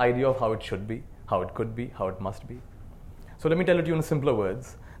with some idea of how it should be, how it could be, how it must be. So let me tell it to you in simpler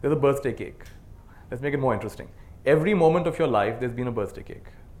words. There's a birthday cake. Let's make it more interesting. Every moment of your life, there's been a birthday cake.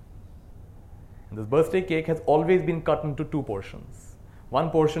 And this birthday cake has always been cut into two portions.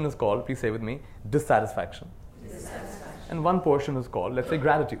 One portion is called, please say with me, dissatisfaction. And one portion is called, let's say,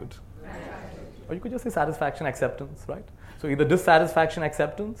 gratitude. Or you could just say satisfaction, acceptance, right? So either dissatisfaction,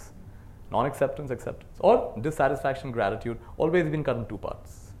 acceptance, non-acceptance, acceptance, or dissatisfaction, gratitude, always been cut in two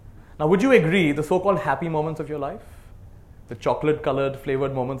parts. Now, would you agree the so-called happy moments of your life, the chocolate-colored,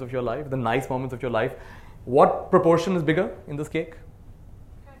 flavored moments of your life, the nice moments of your life, what proportion is bigger in this cake?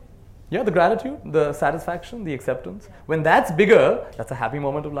 Yeah, the gratitude, the satisfaction, the acceptance. When that's bigger, that's a happy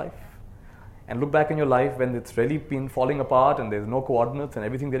moment of life. And look back in your life when it's really been falling apart and there's no coordinates and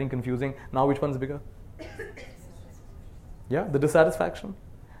everything's getting confusing. Now which one's bigger? Yeah, the dissatisfaction.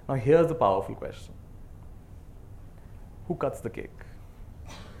 Now here's the powerful question. Who cuts the cake?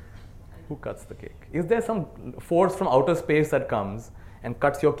 Who cuts the cake? Is there some force from outer space that comes and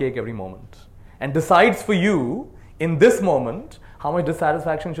cuts your cake every moment and decides for you in this moment how much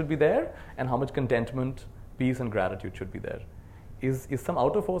dissatisfaction should be there and how much contentment, peace and gratitude should be there? Is some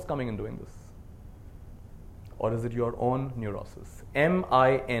outer force coming and doing this? Or is it your own neurosis?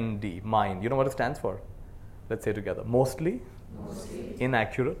 M-I-N-D, mind. You know what it stands for? Let's say together. Mostly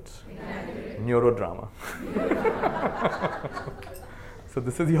inaccurate neurodrama. So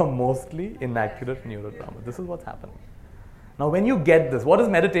this is your mostly inaccurate neurodrama. This is what's happening. Now when you get this, what is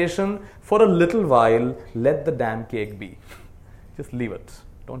meditation? For a little while, let the damn cake be. Just leave it.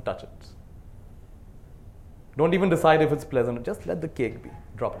 Don't touch it. Don't even decide if it's pleasant. Just let the cake be.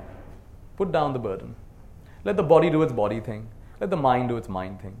 Drop it. Put down the burden. Let the body do its body thing. Let the mind do its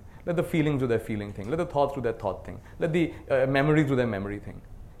mind thing. Let the feelings do their feeling thing. Let the thoughts do their thought thing. Let the memories do their memory thing.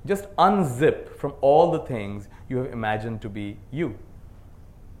 Just unzip from all the things you have imagined to be you.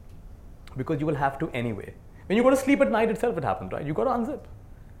 Because you will have to anyway. When you go to sleep at night itself, it happens, right? You got to unzip.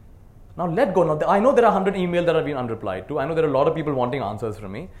 Now let go. Now, I know there are 100 emails that have been unreplied to. I know there are a lot of people wanting answers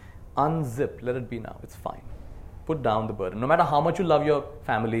from me. Unzip. Let it be now. It's fine. Put down the burden. No matter how much you love your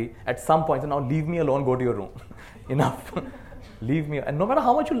family, at some point, now leave me alone, go to your room. Enough. Leave me. And no matter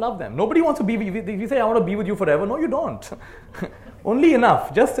how much you love them. Nobody wants to be with you. If you say, I want to be with you forever. No, you don't. Only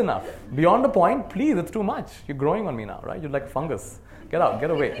enough. Just enough. Beyond the point, please, it's too much. You're growing on me now, right? You're like fungus. Get out. Get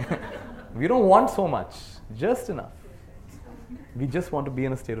away. We don't want so much. Just enough. We just want to be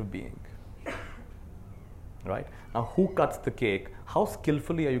in a state of being. Right? Now, who cuts the cake? How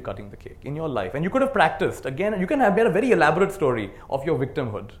skillfully are you cutting the cake in your life? And you could have practiced. Again, you can have made a very elaborate story of your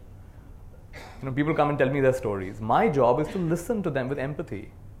victimhood. You know, people come and tell me their stories. My job is to listen to them with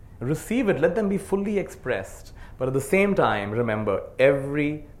empathy. Receive it. Let them be fully expressed. But at the same time, remember,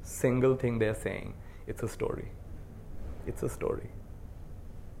 every single thing they're saying, it's a story. It's a story.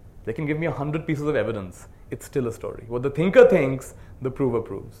 They can give me 100 pieces of evidence. It's still a story. What the thinker thinks, the prover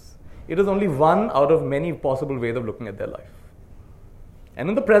proves. It is only one out of many possible ways of looking at their life. And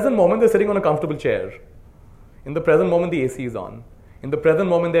in the present moment, they're sitting on a comfortable chair. In the present moment, the AC is on. In the present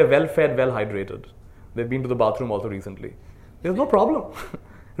moment, they're well-fed, well-hydrated. They've been to the bathroom also recently. There's no problem.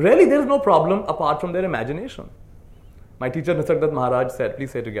 Really, there's no problem apart from their imagination. My teacher, Nisargadatta Maharaj, said, please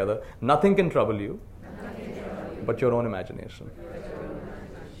say together, nothing can trouble you, but your own imagination.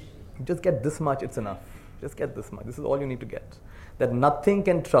 Just get this much, it's enough. Just get this much. This is all you need to get. That nothing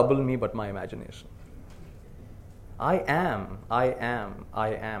can trouble me but my imagination. I am.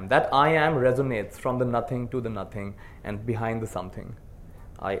 That I am resonates from the nothing to the nothing and behind the something.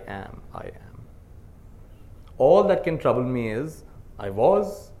 I am. All that can trouble me is I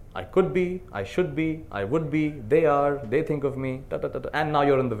was, I could be, I should be, I would be, they are, they think of me, and now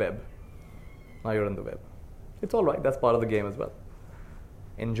you're in the web. It's all right. That's part of the game as well.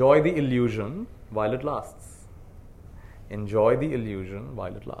 Enjoy the illusion while it lasts. Enjoy the illusion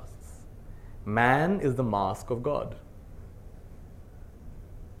while it lasts. Man is the mask of God.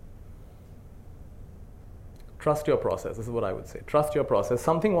 Trust your process. This is what I would say. Trust your process.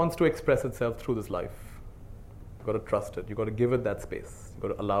 Something wants to express itself through this life. You've got to trust it. You've got to give it that space. You've got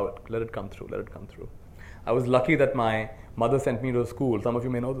to allow it. Let it come through. I was lucky that my mother sent me to a school. Some of you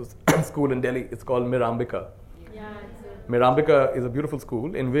may know this school in Delhi. It's called Mirambika. Mirambika is a beautiful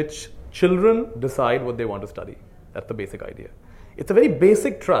school in which children decide what they want to study. That's the basic idea. It's a very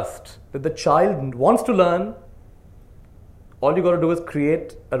basic trust that the child wants to learn. All you got to do is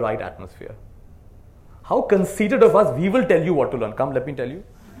create a right atmosphere. How conceited of us, we will tell you what to learn. Come, let me tell you.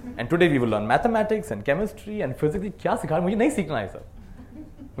 And today we will learn mathematics and chemistry and physics. क्या सिखा मुझे नहीं सीखना है सब.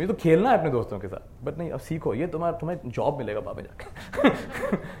 मुझे तो खेलना है अपने दोस्तों के साथ. But नहीं, अब सीखो. ये तुम्हें जॉब मिलेगा बाबे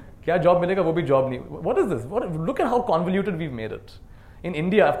जाके. क्या जॉब मिलेगा वो भी जॉब नहीं. What is this? Look at how convoluted we've made it. In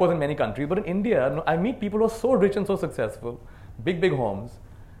India, of course, in many countries, but in India, I meet people who are so rich and so successful, big homes,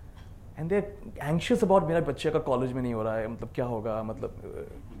 and they're anxious about मेरा बच्चे का college में नहीं हो रहा है, मतलब क्या होगा, मतलब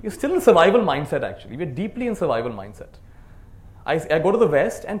you're still in survival mindset actually. We're deeply in survival mindset. I go to the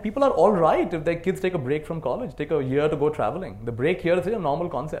West and people are all right if their kids take a break from college, take a year to go traveling. The break here is a normal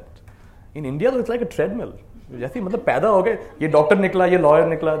concept. In India, though, it's like a treadmill. जैसे ही मतलब पैदा हो गए, ये doctor निकला, ये lawyer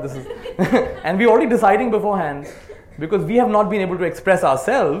निकला, this is, and we're already deciding beforehand because we have not been able to express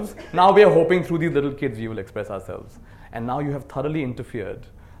ourselves. Now we are hoping through these little kids we will express ourselves. And now you have thoroughly interfered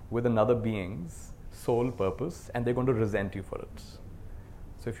with another being's sole purpose, and they're going to resent you for it.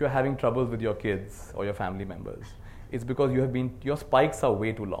 So if you're having troubles with your kids or your family members, it's because your spikes are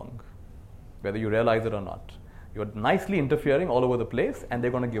way too long, whether you realize it or not. You're nicely interfering all over the place, and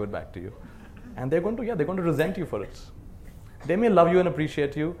they're going to give it back to you. And they're going to resent you for it. They may love you and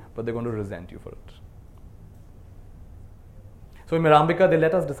appreciate you, but they're going to resent you for it. So in Mirambika, they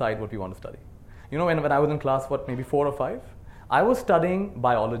let us decide what we want to study. You know, when I was in class, maybe 4 or 5, I was studying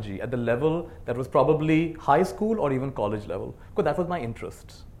biology at the level that was probably high school or even college level, because that was my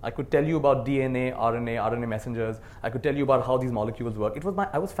interest. I could tell you about DNA, RNA messengers. I could tell you about how these molecules work.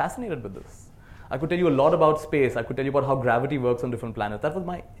 I was fascinated with this. I could tell you a lot about space. I could tell you about how gravity works on different planets. That was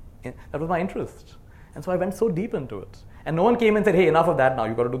my interest. And so I went so deep into it. And no one came and said, hey, enough of that now.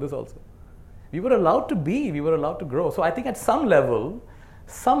 You've got to do this also. We were allowed to be. We were allowed to grow. So I think at some level,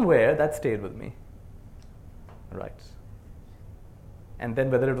 somewhere, that stayed with me. Right. And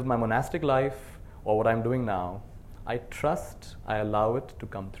then whether it was my monastic life or what I'm doing now, I allow it to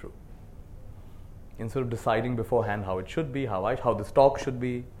come through. Instead of deciding beforehand how it should be, how this talk should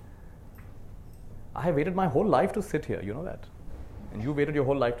be. I have waited my whole life to sit here, you know that. And you waited your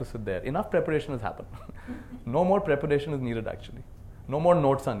whole life to sit there. Enough preparation has happened. No more preparation is needed actually. No more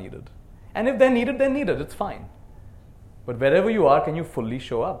notes are needed. And if they're needed, it's fine. But wherever you are, can you fully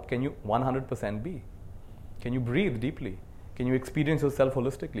show up? Can you 100% be? Can you breathe deeply? Can you experience yourself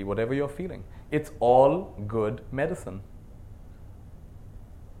holistically, whatever you're feeling? It's all good medicine.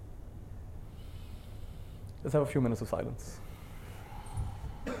 Let's have a few minutes of silence.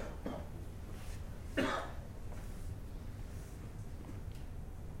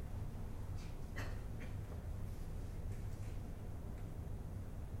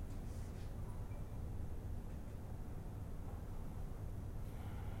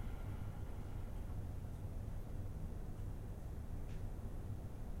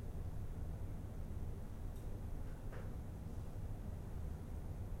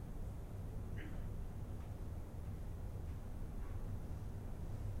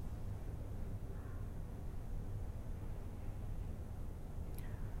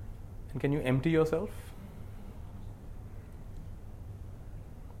 And can you empty yourself?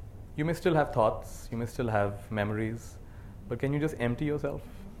 You may still have thoughts, you may still have memories, but can you just empty yourself?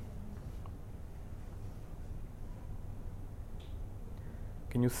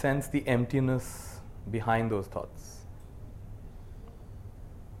 Can you sense the emptiness behind those thoughts?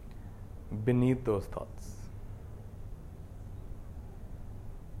 Beneath those thoughts?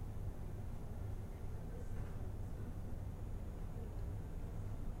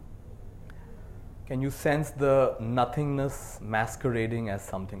 Can you sense the nothingness masquerading as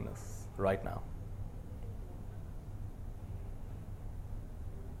somethingness right now?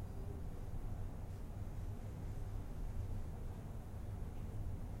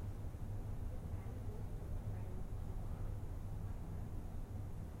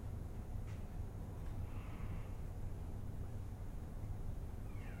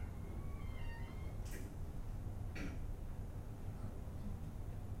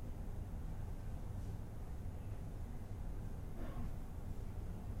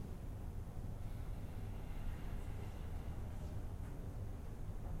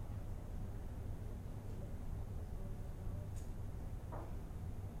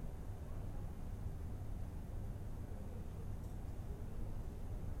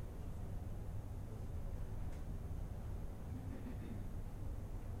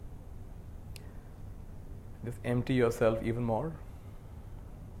 Just empty yourself even more.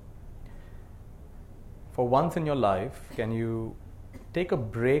 For once in your life, can you take a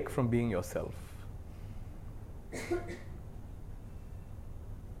break from being yourself? Can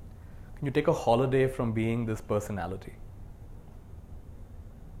you take a holiday from being this personality?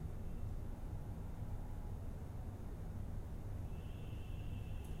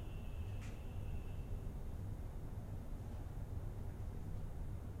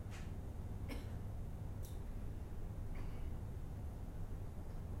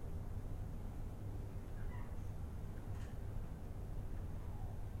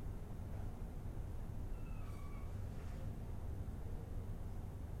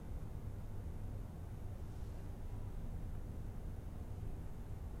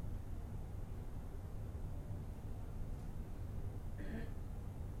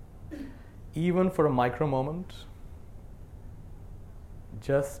 even for a micro moment,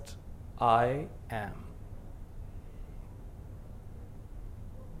 just I am.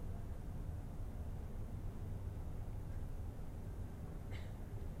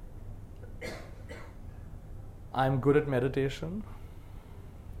 I'm good at meditation.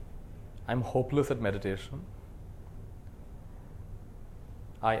 I'm hopeless at meditation.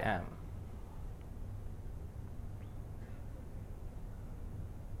 I am.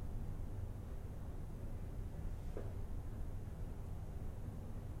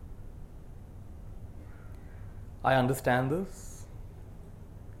 I understand this.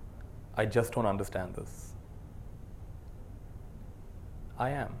 I just don't understand this. I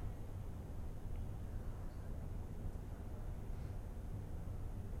am.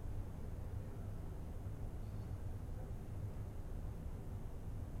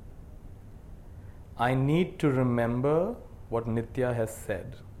 I need to remember what Nitya has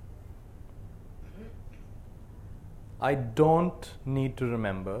said. I don't need to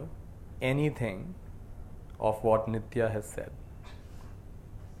remember anything of what Nitya has said.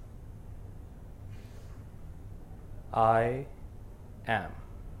 I am.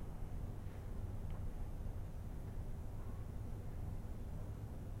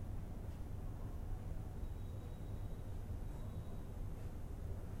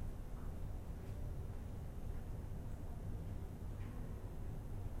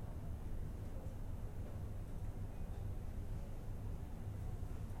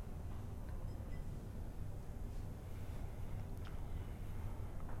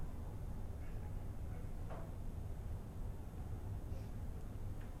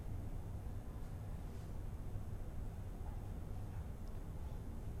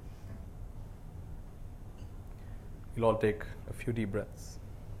 You'll all take a few deep breaths.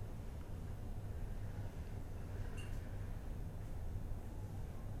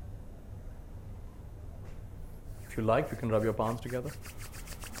 If you like, you can rub your palms together.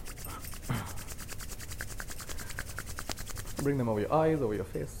 Bring them over your eyes, over your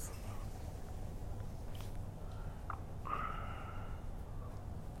face.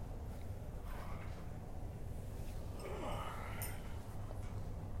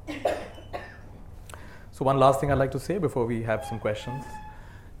 So one last thing I'd like to say before we have some questions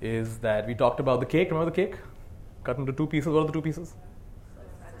is that we talked about the cake. Remember the cake? Cut into two pieces. What are the two pieces?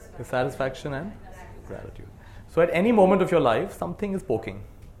 The satisfaction and gratitude. So at any moment of your life, something is poking.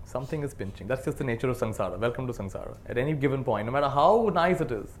 Something is pinching. That's just the nature of samsara. Welcome to samsara. At any given point, no matter how nice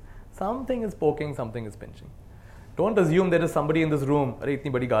it is, something is poking, something is pinching. Don't assume there is somebody in this room. अरे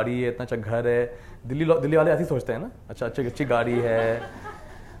इतनी बड़ी गाड़ी है, इतना अच्छा घर है. दिल्ली वाले ऐसे सोचते हैं ना. अच्छा अच्छी गाड़ी है.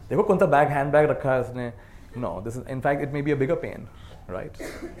 देखो कौन सा बैग हैंड बैग रखा है उसने. No, this is, in fact, it may be a bigger pain, right?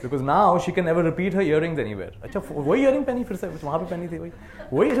 Because now she can never repeat her earrings anywhere. अच्छा वही earring पहनी फिर से, वहाँ पे पहनी थी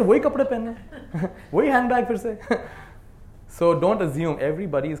वही कपड़े पहने, वही handbag फिर से. So don't assume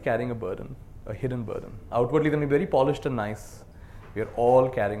everybody is carrying a burden, a hidden burden. Outwardly they may be very polished and nice. We are all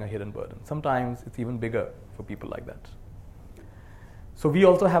carrying a hidden burden. Sometimes it's even bigger for people like that. So we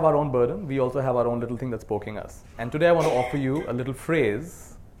also have our own burden. We also have our own little thing that's poking us. And today I want to offer you a little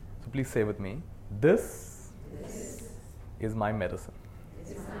phrase. So please say with me, this is my medicine.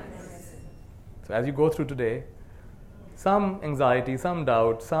 So as you go through today, some anxiety, some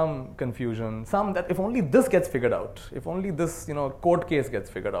doubt, some confusion, some that if only this gets figured out, if only this court case gets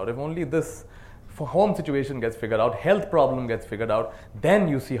figured out, if only this home situation gets figured out, health problem gets figured out, then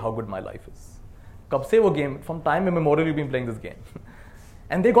you see how good my life is. Kab se wo game, from time immemorial you've been playing this game.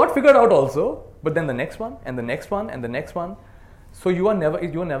 And they got figured out also, but then the next one, and the next one, and the next one. So you are never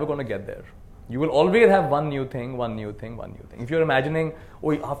going to get there. You will always have one new thing, one new thing, one new thing. If you're imagining,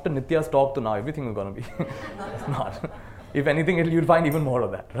 oh, after Nitya's talk to now, everything is going to be. It's not. If anything, you'll find even more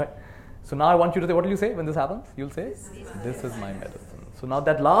of that, right? So now I want you to say, what will you say when this happens? You'll say, this is my medicine. So now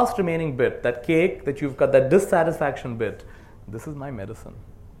that last remaining bit, that cake that you've got, that dissatisfaction bit, this is my medicine.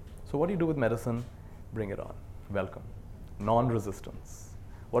 So what do you do with medicine? Bring it on. Welcome. Non-resistance.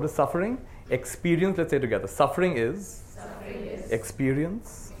 What is suffering? Experience, let's say together. Suffering is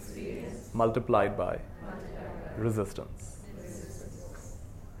experience multiplied by resistance.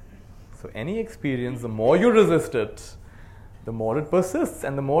 So any experience, the more you resist it, the more it persists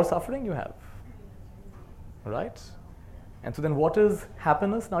and the more suffering you have. Right? And so then what is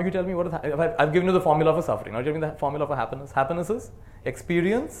happiness? Now you tell me what is I've given you the formula for suffering. Now you tell me the formula for happiness. Happiness is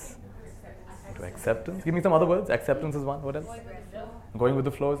experience to acceptance. Give me some other words. Acceptance is one. What else? Going with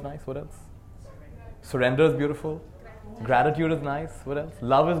the flow is nice. What else? Surrender is beautiful. Gratitude is nice. What else?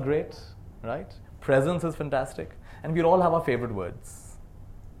 Love is great. Right? Presence is fantastic. And we all have our favorite words.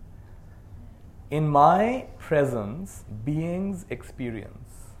 In my presence, beings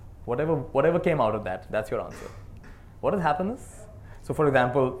experience Whatever came out of that, that's your answer. What is happiness? So, for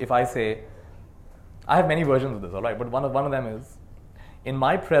example, if I say, I have many versions of this, all right, but one of them is, in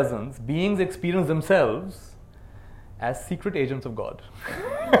my presence, beings experience themselves as secret agents of God.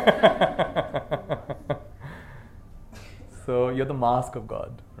 So you're the mask of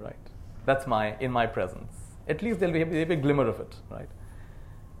God, right? That's in my presence. At least there'll be a glimmer of it, right?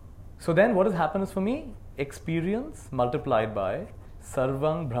 So then what is happiness for me? Experience multiplied by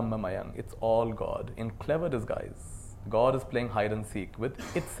Sarvang Brahmamayam. It's all God in clever disguise. God is playing hide and seek with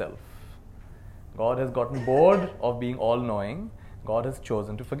itself. God has gotten bored of being all-knowing. God has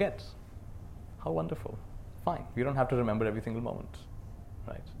chosen to forget. How wonderful. Fine. We don't have to remember every single moment,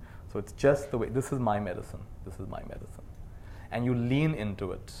 right? So it's just the way. This is my medicine. This is my medicine. And you lean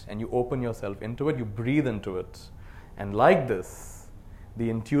into it, and you open yourself into it, you breathe into it. And like this, the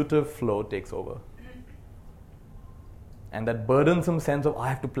intuitive flow takes over. And that burdensome sense of, I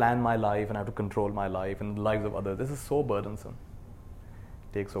have to plan my life, and I have to control my life, and the lives of others, this is so burdensome.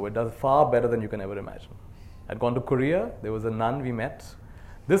 Takes over. It does far better than you can ever imagine. I'd gone to Korea. There was a nun we met.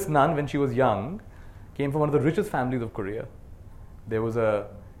 This nun, when she was young, came from one of the richest families of Korea. There was an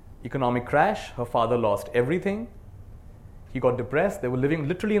economic crash. Her father lost everything. He got depressed. They were living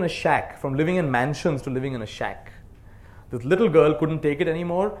literally in a shack, from living in mansions to living in a shack. This little girl couldn't take it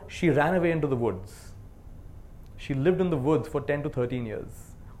anymore. She ran away into the woods. She lived in the woods for 10 to 13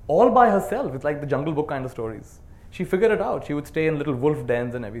 years. All by herself. It's like the Jungle Book kind of stories. She figured it out. She would stay in little wolf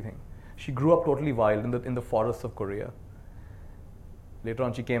dens and everything. She grew up totally wild in the forests of Korea. Later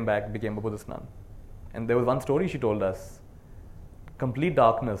on, she came back, became a Buddhist nun. And there was one story she told us. Complete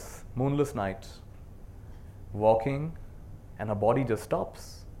darkness, moonless night, walking, and her body just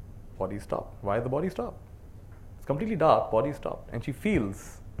stops. Body stopped. Why did the body stop? It's completely dark, body stopped. And she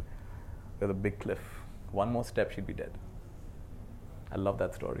feels there's a big cliff. One more step, she'd be dead. I love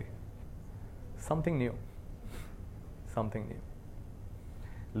that story. Something new. Something new.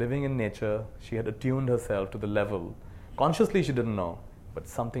 Living in nature, she had attuned herself to the level. Consciously, she didn't know, but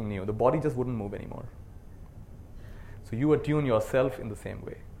something new. The body just wouldn't move anymore. So you attune yourself in the same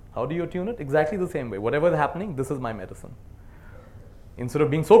way. How do you attune it? Exactly the same way. Whatever is happening, this is my medicine. Instead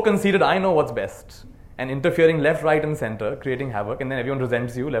of being so conceited, I know what's best, and interfering left, right, and center, creating havoc, and then everyone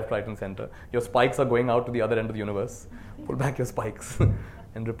resents you left, right, and center. Your spikes are going out to the other end of the universe. Pull back your spikes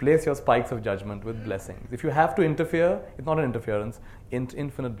and replace your spikes of judgment with blessings. If you have to interfere, it's not an interference.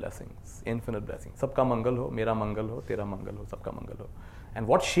 Infinite blessings. Infinite blessings. Sabka mangal ho, mera mangal ho, tera mangal ho, sabka mangal ho. And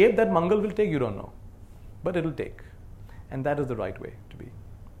what shape that mangal will take, you don't know. But it'll take. And that is the right way to be.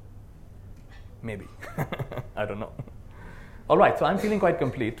 Maybe. I don't know. All right, so I'm feeling quite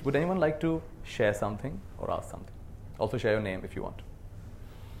complete. Would anyone like to share something or ask something? Also share your name if you want.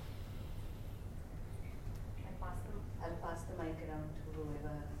 I'll pass the mic around to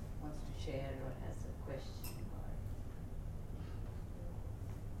whoever wants to share or has a question.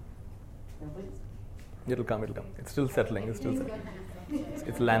 Nobody? It'll come. It's still settling.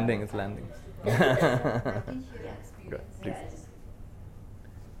 It's landing. It's landing. Good, please.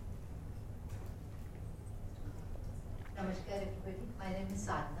 Namaskar everybody, my name is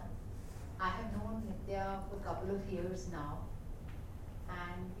Sadhana. I have known Nitya for a couple of years now,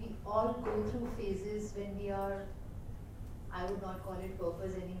 and we all go through phases when we are, I would not call it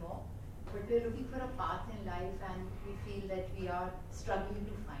purpose anymore, but we're looking for a path in life and we feel that we are struggling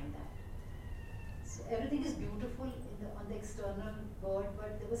to find that. So everything is beautiful on the external world,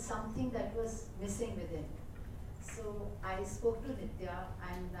 but there was something that was missing within. So I spoke to Nitya,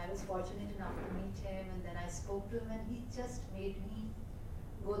 and I was fortunate enough to meet him, and then I spoke to him, and he just made me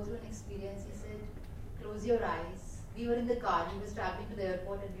go through an experience. He said, close your eyes. We were in the car, he was traveling to the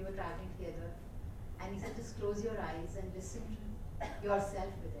airport and we were traveling together. And he said, just close your eyes and listen to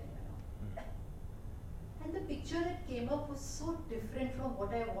yourself within. And the picture that came up was so different from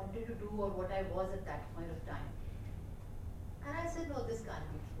what I wanted to do or what I was at that point of time. And I said, no, this can't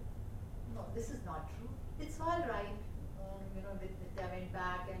be true. No, this is not true. It's all right. Nitya went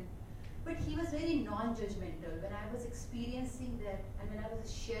back, but he was very non-judgmental. When I was experiencing that, and when I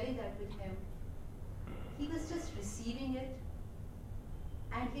was sharing that with him, he was just receiving it,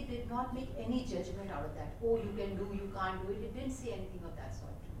 and he did not make any judgment out of that. Oh, you can do, you can't do it. He didn't say anything of that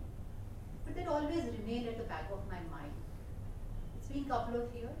sort to me. But that always remained at the back of my mind. It's been a couple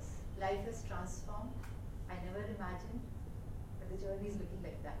of years. Life has transformed. I never imagined, but the journey is looking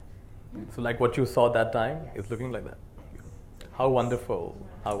like that. So like what you saw that time, it's looking like that. How wonderful.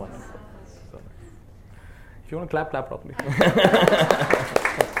 How wonderful. So, if you want to clap properly.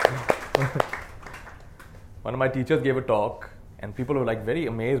 One of my teachers gave a talk, and people were like very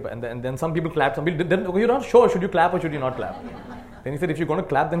amazed. And then some people clapped, some people didn't. Okay, you're not sure, should you clap or should you not clap? Then he said, if you're going to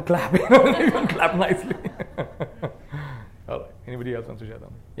clap, then clap. You can clap nicely. All right. Anybody else wants to share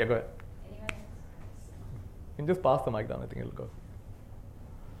something? Yeah, go ahead. Anyone else? You can just pass the mic down. I think it'll go.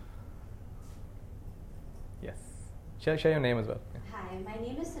 Yes. Share your name as well. Yeah. Hi, my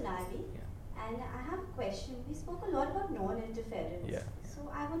name is Sonali, Yeah. and I have a question. We spoke a lot about non-interference. Yeah.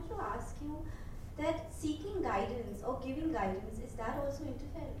 So I want to ask you that seeking guidance or giving guidance, is that also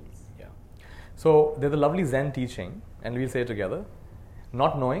interference? Yeah. So there's a lovely Zen teaching, and we'll say it together.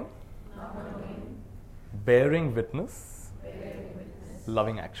 Not knowing, bearing witness,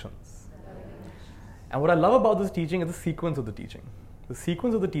 loving actions. And what I love about this teaching is the sequence of the teaching. The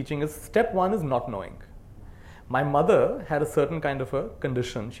sequence of the teaching is step one is not knowing. My mother had a certain kind of a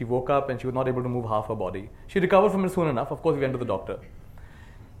condition. She woke up and she was not able to move half her body. She recovered from it soon enough. Of course, we went to the doctor.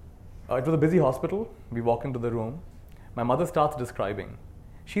 It was a busy hospital. We walk into the room. My mother starts describing.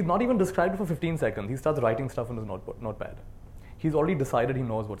 She's not even described for 15 seconds. He starts writing stuff in his notepad. He's already decided he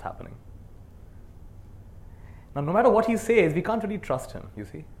knows what's happening. Now, no matter what he says, we can't really trust him, you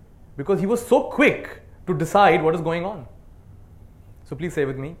see, because he was so quick to decide what is going on. So please say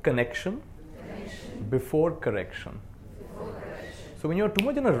with me, connection. Before correction. So when you're too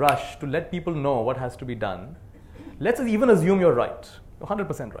much in a rush to let people know what has to be done, let's even assume you're right, you're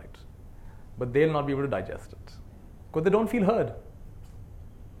 100% right, but they'll not be able to digest it because they don't feel heard,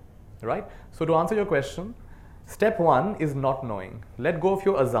 right? So to answer your question, step one is not knowing. Let go of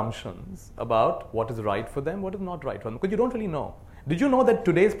your assumptions about what is right for them, what is not right for them, because you don't really know. Did you know that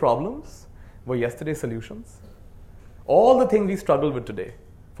today's problems were yesterday's solutions? All the things we struggle with today,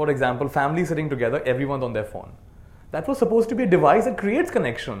 for example, families sitting together, everyone's on their phone. That was supposed to be a device that creates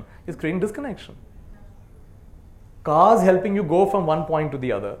connection. It's creating disconnection. Cars helping you go from one point to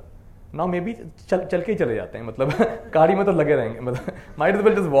the other. Now maybe चल के ही चले जाते हैं, मतलब गाड़ी में तो लगे रहेंगे, मतलब might as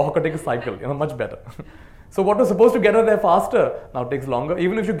well just walk or take a cycle, much better. So what was supposed to get us there faster now takes longer.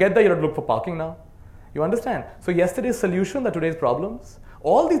 Even if you get there, you have to look for parking now. You understand? So yesterday's solution are today's problems.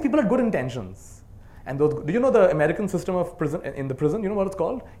 All these people had good intentions. And those, do you know the American system of prison? In the prison, you know what it's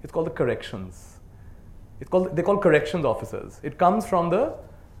called? It's called the corrections. They call corrections officers. It comes from the,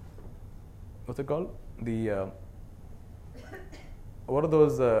 what's it called? What are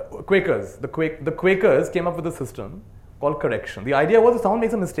those Quakers? The Quakers came up with a system called correction. The idea was if someone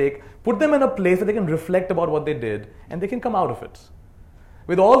makes a mistake, put them in a place where they can reflect about what they did and they can come out of it.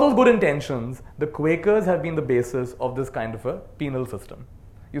 With all those good intentions, the Quakers have been the basis of this kind of a penal system.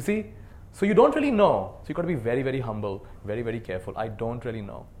 You see? So you don't really know. So you've got to be very, very humble, very, very careful. I don't really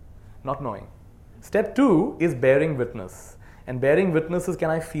know. Not knowing. Step two is bearing witness. And bearing witness is, can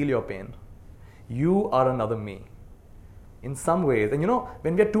I feel your pain? You are another me. In some ways. And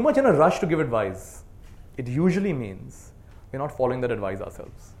when we are too much in a rush to give advice, it usually means we're not following that advice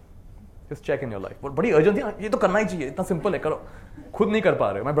ourselves. Just check in your life. But badi urgent thi, ye to karna hi chahiye, itna simple hai, karo. Khud nahi kar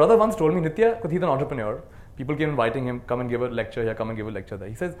pa rahe. My brother once told me, Nitya, because he's an entrepreneur, people keep inviting him, come and give a lecture here, come and give a lecture there.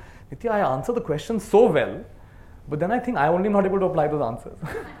 He says, Nitya, I answer the questions so well, but then I think I only am not able to apply those answers.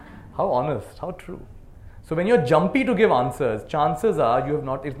 How honest, how true. So when you're jumpy to give answers, chances are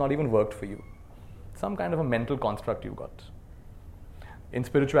it's not even worked for you. Some kind of a mental construct you've got. In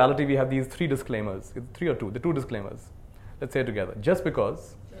spirituality, we have these 3 disclaimers. It's 3 or 2, the 2 disclaimers. Let's say it together. Just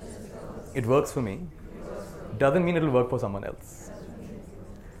because it works for me doesn't mean it'll work for someone else.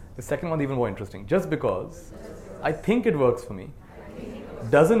 The second one is even more interesting. Just because I think it works for me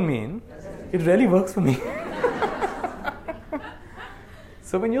doesn't mean it really works for me.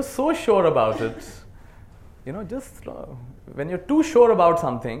 So when you're so sure about it, when you're too sure about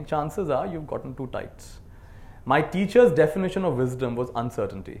something, chances are you've gotten too tight. My teacher's definition of wisdom was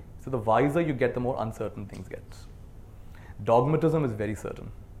uncertainty. So the wiser you get, the more uncertain things get. Dogmatism is very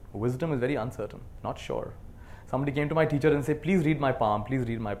certain. Wisdom is very uncertain, not sure. Somebody came to my teacher and said, please read my palm, please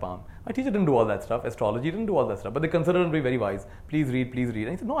read my palm. My teacher didn't do all that stuff. Astrology didn't do all that stuff. But they considered him to be very wise. Please read, please read.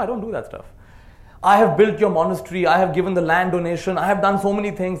 And he said, no, I don't do that stuff. I have built your monastery. I have given the land donation. I have done so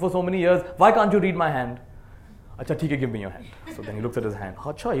many things for so many years. Why can't you read my hand? Acha, theek hai, give me your hand. So then he looks at his hand.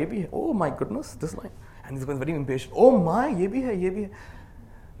 Acha, ye bhi hai. Oh my goodness, this line. And he's very impatient. Oh my, ye bhi hai, ye bhi hai.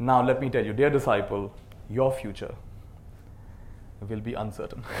 Now let me tell you, dear disciple, your future will be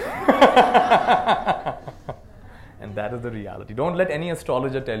uncertain. And that is the reality. Don't let any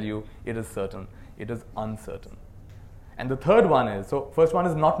astrologer tell you it is certain. It is uncertain. And the third one is, so first one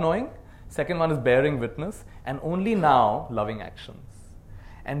is not knowing. Second one is bearing witness. And only now, loving actions.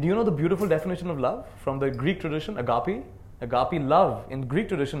 And do you know the beautiful definition of love from the Greek tradition, agape? Agape love in Greek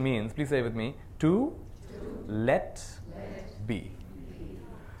tradition means, please say with me, to let be.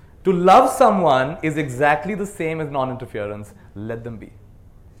 To love someone is exactly the same as non-interference. Let them be.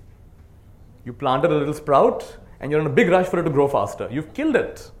 You planted a little sprout and you're in a big rush for it to grow faster. You've killed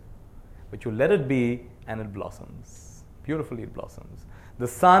it. But you let it be and it blossoms. Beautifully it blossoms. The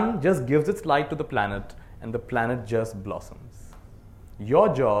sun just gives its light to the planet and the planet just blossoms.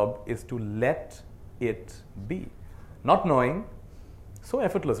 Your job is to let it be. Not knowing, so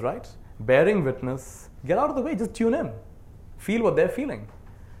effortless, right? Bearing witness, get out of the way, just tune in. Feel what they're feeling.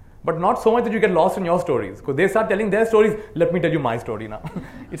 But not so much that you get lost in your stories. Because they start telling their stories, let me tell you my story now.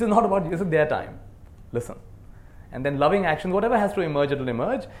 It is not about you, this is their time. Listen. And then loving actions, whatever has to emerge, it'll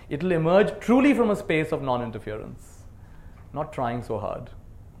emerge. It'll emerge truly from a space of non-interference. Not trying so hard.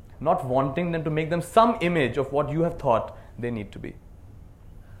 Not wanting them to make them some image of what you have thought they need to be.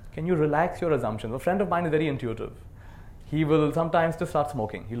 Can you relax your assumptions? A friend of mine is very intuitive. He will sometimes just start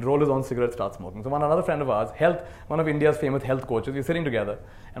smoking. He'll roll his own cigarette, start smoking. So another friend of ours, one of India's famous health coaches, we're sitting together,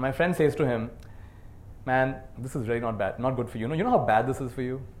 and my friend says to him, man, this is really not bad, not good for you. You know how bad this is for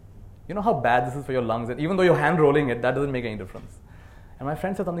you? You know how bad this is for your lungs? And even though you're hand rolling it, that doesn't make any difference. And my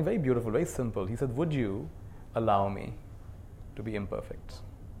friend said something very beautiful, very simple. He said, would you allow me to be imperfect?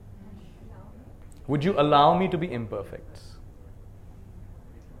 Would you allow me to be imperfect?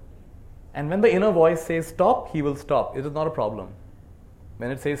 And when the inner voice says stop, he will stop. It is not a problem.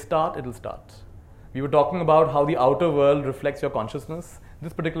 When it says start, it will start. We were talking about how the outer world reflects your consciousness.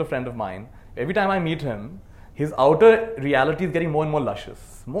 This particular friend of mine, every time I meet him, his outer reality is getting more and more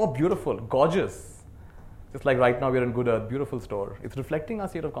luscious, more beautiful, gorgeous. Just like right now we're in Good Earth, beautiful store. It's reflecting our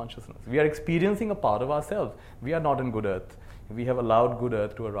state of consciousness. We are experiencing a part of ourselves. We are not in Good Earth. We have allowed Good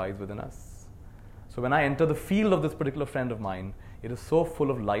Earth to arise within us. So when I enter the field of this particular friend of mine, it is so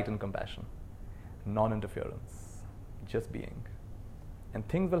full of light and compassion, non-interference, just being. And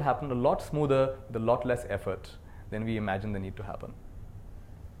things will happen a lot smoother with a lot less effort than we imagine they need to happen.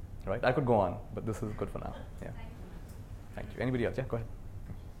 Right? I could go on, but this is good for now. Yeah. Thank you. Anybody else? Yeah, go ahead.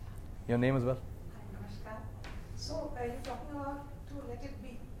 Your name as well? Hi, Namaskar. So, you're talking about to let it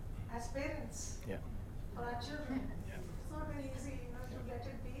be as parents for our children. It's not very easy, to let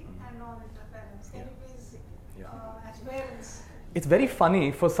it be and non-interference. Can you please, as parents? It's very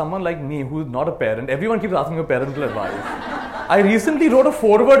funny for someone like me who's not a parent. Everyone keeps asking for parental advice. I recently wrote a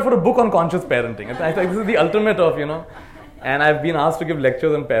foreword for a book on conscious parenting. I think this is the ultimate of, and I've been asked to give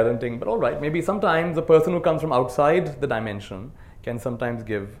lectures on parenting. But all right, maybe sometimes a person who comes from outside the dimension can sometimes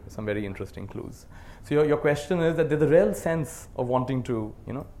give some very interesting clues. So your question is that there's a real sense of wanting to,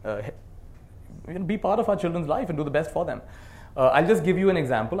 be part of our children's life and do the best for them. I'll just give you an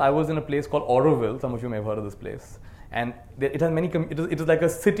example. I was in a place called Auroville. Some of you may have heard of this place. And it has it is like a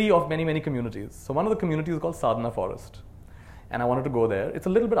city of many, many communities. So one of the communities is called Sadhana Forest. And I wanted to go there. It's a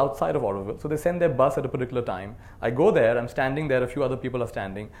little bit outside of Auroville. So they send their bus at a particular time. I go there, I'm standing there, a few other people are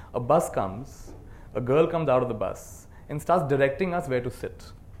standing. A bus comes, a girl comes out of the bus and starts directing us where to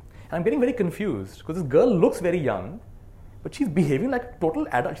sit. And I'm getting very confused because this girl looks very young, but she's behaving like a total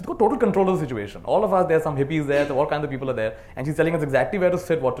adult. She's got total control of the situation. All of us, there's some hippies there, so all kinds of people are there. And she's telling us exactly where to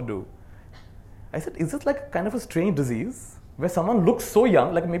sit, what to do. I said, is this like kind of a strange disease where someone looks so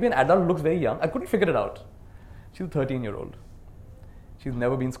young, like maybe an adult looks very young? I couldn't figure it out. She's a 13-year-old. She's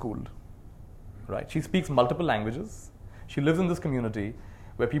never been schooled, right? She speaks multiple languages. She lives in this community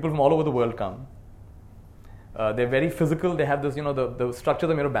where people from all over the world come. They're very physical. They have this, the structures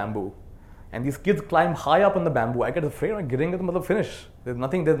are made of bamboo. And these kids climb high up on the bamboo. I get afraid of getting them to the finish. There's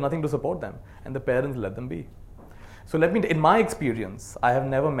nothing to support them. And the parents let them be. So in my experience, I have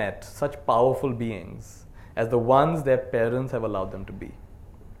never met such powerful beings as the ones their parents have allowed them to be,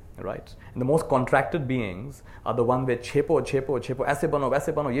 right? And the most contracted beings are the ones where chepo, aise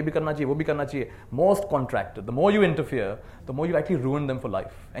bano, ye bhi karna chahiye, wo bhi karna chahiye. Most contracted. The more you interfere, the more you actually ruin them for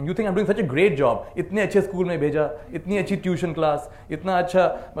life. And you think I'm doing such a great job. Itne achhe school mein bheja, itni achhi tuition class, itna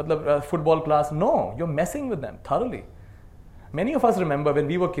acha football class. No, you're messing with them thoroughly. Many of us remember when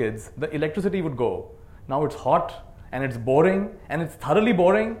we were kids, the electricity would go. Now it's hot. And it's boring, and it's thoroughly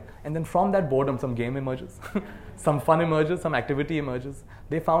boring, and then from that boredom, some game emerges, some fun emerges, some activity emerges.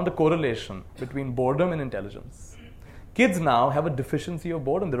 They found a correlation between boredom and intelligence. Kids now have a deficiency of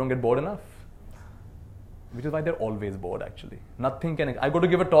boredom. They don't get bored enough, which is why they're always bored, actually. Nothing can... I go to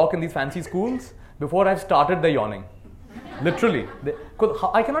give a talk in these fancy schools. Before I've started, they're yawning. Literally. Because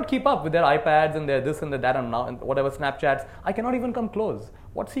I cannot keep up with their iPads and their this and their that and now and whatever Snapchats. I cannot even come close.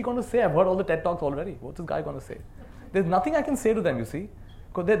 What's he going to say? I've heard all the TED Talks already. What's this guy going to say? There's nothing I can say to them, you see.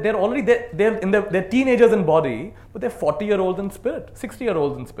 Because they're teenagers in body, but they're 40-year-olds in spirit,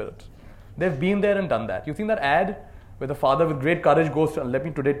 60-year-olds in spirit. They've been there and done that. You've seen that ad where the father with great courage goes to, let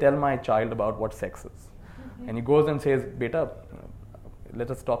me today tell my child about what sex is. And he goes and says, beta,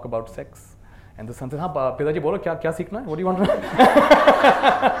 let us talk about sex. And the son says, Pidaji, bolo, kya seekhna hai? What do you want to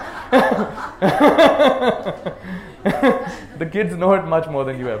know? The kids know it much more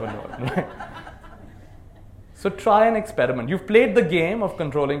than you ever know it, right? So try and experiment. You've played the game of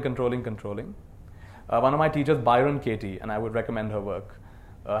controlling. One of my teachers, Byron Katie, and I would recommend her work,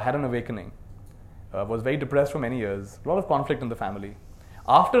 had an awakening. Was very depressed for many years. A lot of conflict in the family.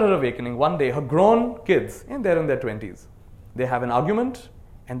 After her awakening, one day, her grown kids, and they're in their 20s, they have an argument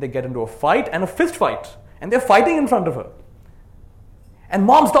and they get into a fight and a fist fight. And they're fighting in front of her. And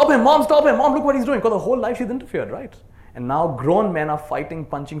mom, stop him, mom, look what he's doing. Because the whole life she's interfered, right? And now grown men are fighting,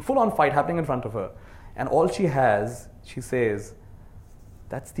 punching, full on fight happening in front of her. And all she has, she says,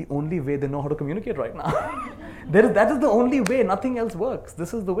 that's the only way they know how to communicate right now. That is the only way, nothing else works.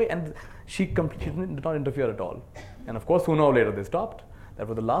 This is the way. And she did not interfere at all. And of course, sooner or later they stopped. That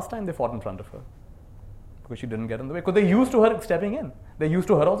was the last time they fought in front of her. Because she didn't get in the way. Because they're used to her stepping in. They're used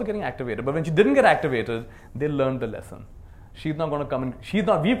to her also getting activated. But when she didn't get activated, they learned the lesson. She's not going to come in.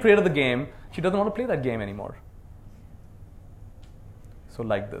 We've created the game. She doesn't want to play that game anymore. So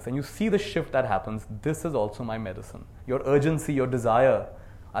like this. And you see the shift that happens. This is also my medicine. Your urgency, your desire.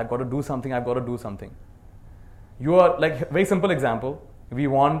 I've got to do something. You are, like, very simple example. We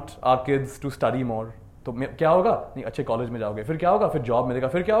want our kids to study more. तो क्या होगा? नहीं, अच्छे college में जाओगे, फिर क्या होगा? फिर जॉब मिलेगा,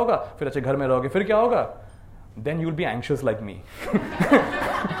 फिर क्या होगा? फिर अच्छे घर में रहोगे, फिर क्या होगा? Then you'll be anxious like me.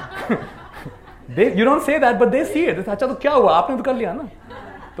 You don't say that, but they see it. अच्छा तो क्या हुआ? आपने तो कर लिया ना?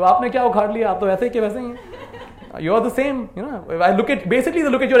 तो आपने क्या उखाड़ लिया? आप तो वैसे ही के वैसे ही हैं. You're the same, you know. If I look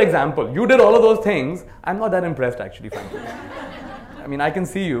at your example. You did all of those things. I'm not that impressed, actually, frankly. I mean, I can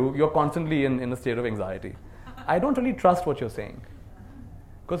see you. You're constantly in a state of anxiety. I don't really trust what you're saying.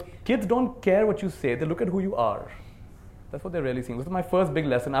 Because kids don't care what you say, they look at who you are. That's what they're really seeing. This was my first big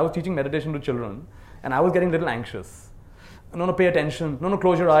lesson. I was teaching meditation to children, and I was getting a little anxious. No, pay attention. No,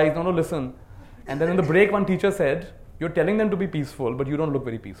 close your eyes. No, listen. And then in the break, one teacher said, you're telling them to be peaceful, but you don't look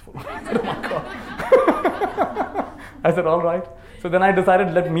very peaceful. I said, oh my God. I said, all right. So then I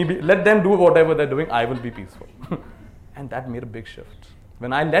decided, let them do whatever they're doing, I will be peaceful. And that made a big shift.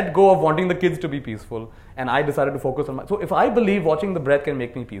 When I let go of wanting the kids to be peaceful and I decided to focus on so if I believe watching the breath can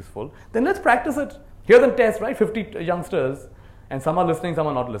make me peaceful, then let's practice it. Here's a test, right? 50 youngsters, and some are listening, some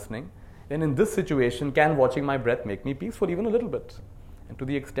are not listening. Then in this situation, can watching my breath make me peaceful even a little bit? And to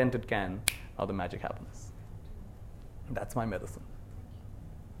the extent it can, now the magic happens. That's my medicine.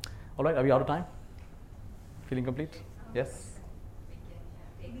 All right, are we out of time? Feeling complete? Yes?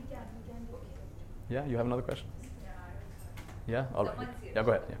 Yeah, you have another question? Yeah, all right. Yeah,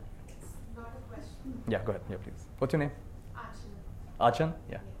 go ahead. Yeah. Got a question. Yeah, go ahead. Yeah, please. What's your name? Archana. Archan?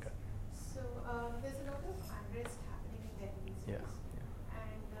 Yeah. Yes. Okay. So there's a lot of unrest happening in Delhi these days. Yeah.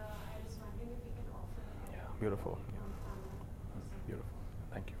 And I was wondering if we can offer. Yeah. Beautiful. Yeah. Beautiful.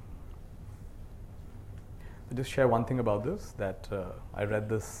 Thank you. I'll just share one thing about this, that I read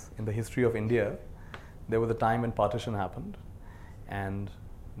this in the history of India. There was a time when partition happened, and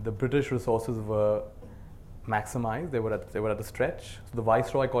the British resources were maximized. They were at a stretch. So the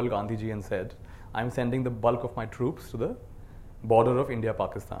Viceroy called Gandhiji and said, I'm sending the bulk of my troops to the border of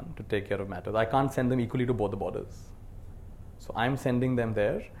India-Pakistan to take care of matters. I can't send them equally to both the borders. So I'm sending them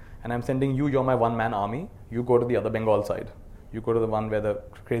there, and I'm sending you, you're my one-man army. You go to the other Bengal side. You go to the one where the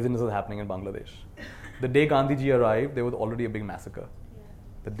craziness is happening in Bangladesh. The day Gandhiji arrived, there was already a big massacre. Yeah.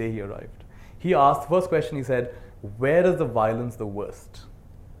 The day he arrived. He asked, first question he said, where is the violence the worst?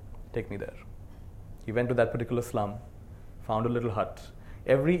 Take me there. He went to that particular slum, found a little hut.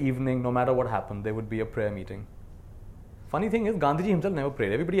 Every evening, no matter what happened, there would be a prayer meeting. Funny thing is, Gandhiji himself never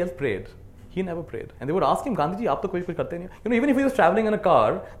prayed. Everybody else prayed. He never prayed. And they would ask him, Gandhiji, aap to kuch karte nahi? You know, even if he was traveling in a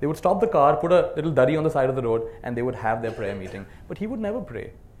car, they would stop the car, put a little dari on the side of the road, and they would have their prayer meeting. But he would never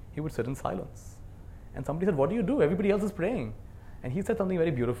pray. He would sit in silence. And somebody said, what do you do? Everybody else is praying. And he said something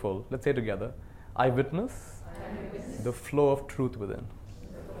very beautiful. Let's say together. I witness the flow of truth within.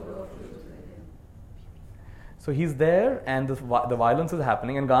 So he's there, and the violence is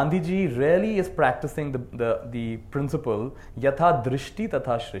happening, and Gandhiji really is practicing the principle yatha drishti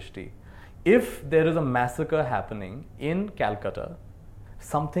tatha shrishti. If there is a massacre happening in Calcutta,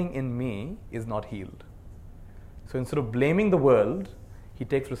 something in me is not healed. So instead of blaming the world, he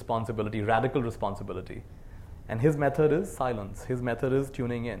takes responsibility, radical responsibility. And his method is silence. His method is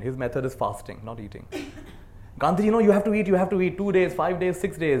tuning in. His method is fasting, not eating. Gandhiji, you have to eat 2 days, 5 days,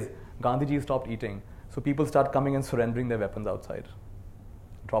 6 days. Gandhiji stopped eating. So people start coming and surrendering their weapons outside.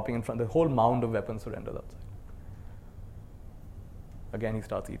 Dropping in front, the whole mound of weapons surrenders outside. Again he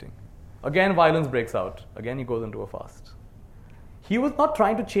starts eating. Again violence breaks out. Again he goes into a fast. He was not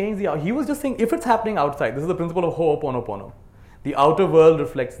trying to change he was just saying, if it's happening outside, this is the principle of Ho'oponopono. The outer world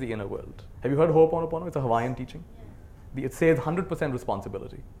reflects the inner world. Have you heard Ho'oponopono? It's a Hawaiian teaching. It says 100%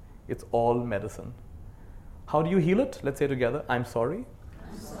 responsibility. It's all medicine. How do you heal it? Let's say together, I'm sorry.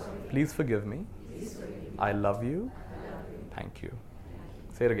 Please forgive me. I love you. Thank you.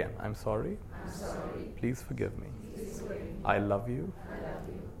 Say it again. I'm sorry. Please forgive me. I love you.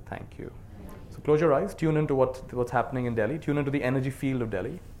 Thank you. So close your eyes. Tune into what's happening in Delhi. Tune into the energy field of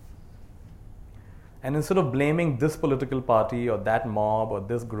Delhi. And instead of blaming this political party or that mob or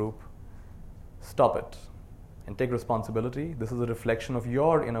this group, stop it and take responsibility. This is a reflection of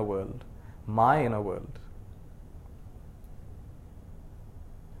your inner world, my inner world.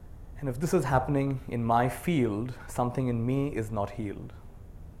 And if this is happening in my field, something in me is not healed.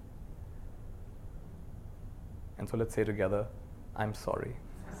 And so let's say together, I'm sorry.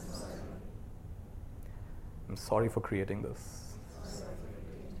 I'm sorry for creating this.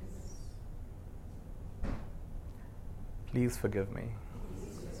 Please forgive me.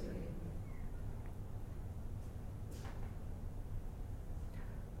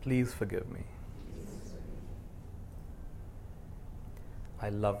 Please forgive me. I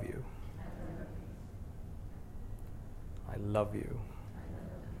love you. I love you.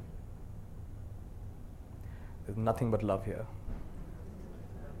 There's nothing but love here.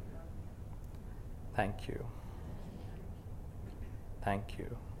 Thank you. Thank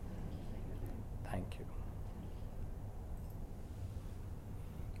you. Thank you.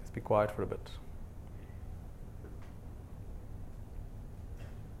 Let's be quiet for a bit.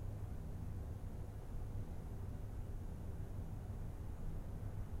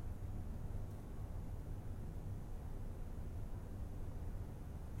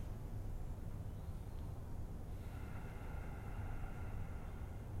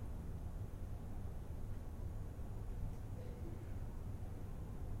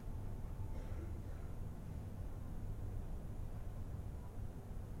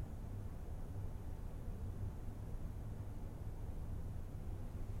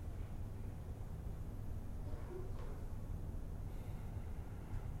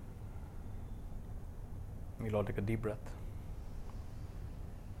 We'll all take a deep breath.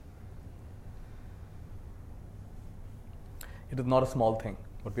 It is not a small thing.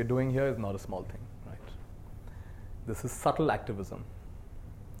 What we're doing here is not a small thing, right? This is subtle activism.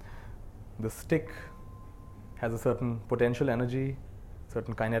 The stick has a certain potential energy,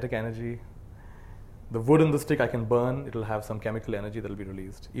 certain kinetic energy. The wood in the stick I can burn, it'll have some chemical energy that'll be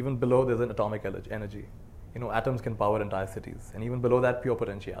released. Even below, there's an atomic energy. Atoms can power entire cities. And even below that, pure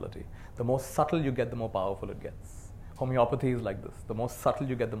potentiality. The more subtle you get, the more powerful it gets. Homeopathy is like this. The more subtle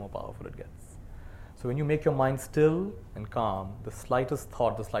you get, the more powerful it gets. So when you make your mind still and calm, the slightest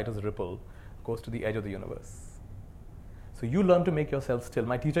thought, the slightest ripple goes to the edge of the universe. So you learn to make yourself still.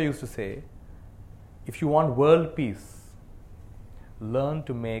 My teacher used to say, if you want world peace, learn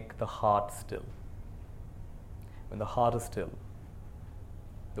to make the heart still. When the heart is still,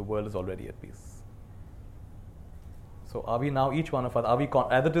 the world is already at peace. So are we now, each one of us,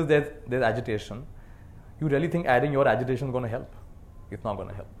 as it is there's agitation, you really think adding your agitation is going to help? It's not going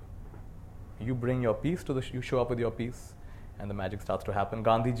to help. You bring your peace you show up with your peace, and the magic starts to happen.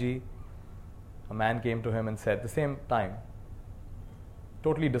 Gandhiji, a man came to him and said, at the same time,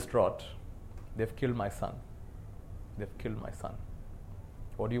 totally distraught, they've killed my son. They've killed my son.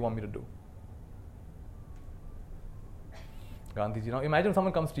 What do you want me to do? Gandhiji, now imagine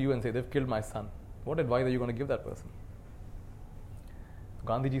someone comes to you and says, they've killed my son. What advice are you going to give that person?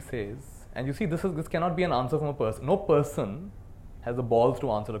 Gandhiji says, and you see, this cannot be an answer from a person. No person has the balls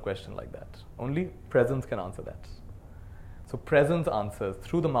to answer a question like that. Only presence can answer that. So presence answers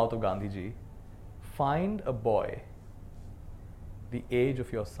through the mouth of Gandhiji, find a boy the age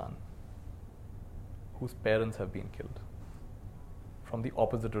of your son whose parents have been killed from the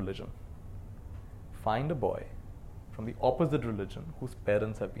opposite religion. Find a boy from the opposite religion whose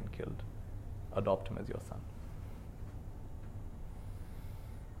parents have been killed. Adopt him as your son.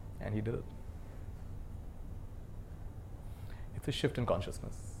 And he did it. It's a shift in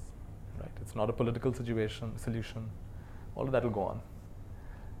consciousness, right? It's not a political solution. All of that will go on.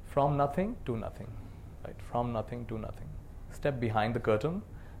 From nothing to nothing, right? From nothing to nothing. Step behind the curtain,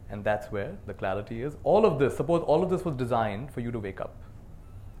 and that's where the clarity is. All of this, suppose all of this was designed for you to wake up.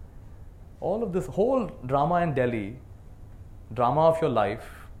 All of this whole drama in Delhi, drama of your life,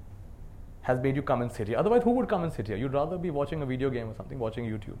 has made you come and sit here. Otherwise, who would come and sit here? You'd rather be watching a video game or something, watching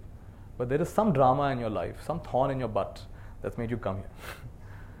YouTube. But there is some drama in your life, some thorn in your butt that's made you come here.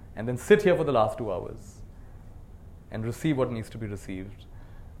 And then sit here for the last 2 hours and receive what needs to be received,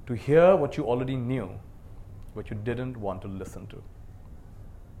 to hear what you already knew, but you didn't want to listen to.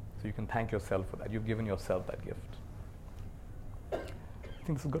 So you can thank yourself for that. You've given yourself that gift. I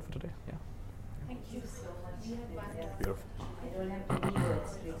think this is good for today. Yeah. Thank you so much. Beautiful. I don't have any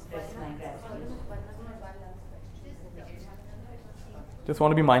words to express my gratitude. Just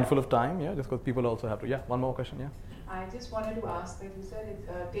want to be mindful of time, yeah, just because people also have to. Yeah, one more question, yeah. I just wanted to ask that you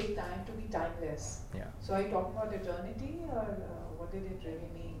said take time to be timeless. Yeah. So are you talking about eternity or what did it really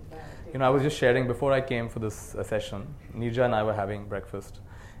mean? You know, I was just sharing before I came for this session. Nirja and I were having breakfast,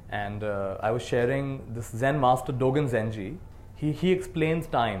 and I was sharing this Zen master Dogen Zenji. He explains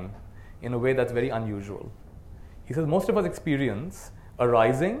time in a way that's very unusual. He says most of us experience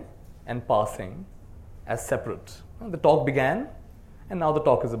arising and passing as separate. The talk began, and now the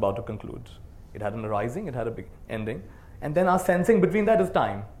talk is about to conclude. It had an arising, it had a big ending, and then our sensing between that is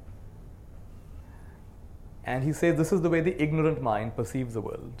time. And he says this is the way the ignorant mind perceives the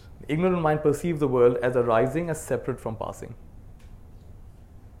world. The ignorant mind perceives the world as arising, as separate from passing.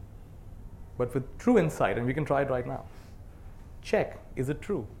 But with true insight, and we can try it right now, check, is it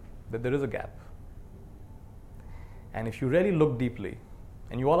true that there is a gap? And if you really look deeply,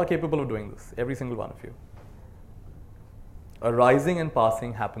 and you all are capable of doing this, every single one of you, arising and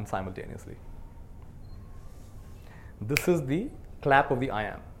passing happen simultaneously. This is the clap of the I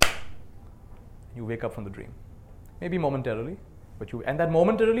am. You wake up from the dream. Maybe momentarily, but and that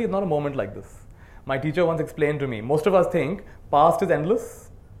momentarily is not a moment like this. My teacher once explained to me, most of us think past is endless.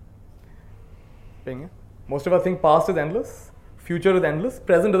 Most of us think past is endless, future is endless,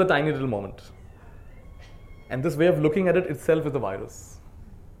 present is a tiny little moment. And this way of looking at it itself is a virus.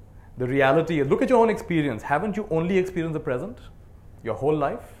 The reality is, look at your own experience. Haven't you only experienced the present your whole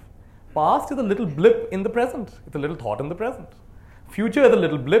life? Past is a little blip in the present. It's a little thought in the present. Future is a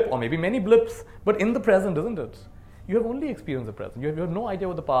little blip, or maybe many blips, but in the present, isn't it? You have only experienced the present. You have no idea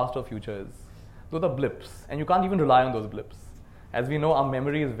what the past or future is. Those are blips, and you can't even rely on those blips. As we know, our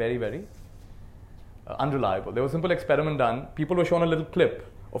memory is very, very unreliable. There was a simple experiment done. People were shown a little clip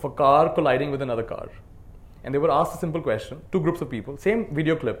of a car colliding with another car. And they were asked a simple question, two groups of people, same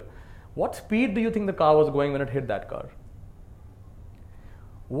video clip. What speed do you think the car was going when it hit that car?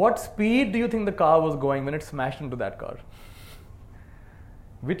 What speed do you think the car was going when it smashed into that car?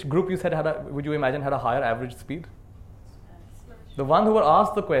 Which group you said would you imagine had a higher average speed? The one who were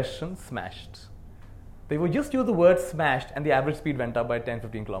asked the question smashed. They would just use the word smashed and the average speed went up by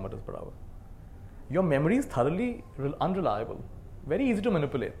 10-15 kilometers per hour. Your memory is thoroughly unreliable, very easy to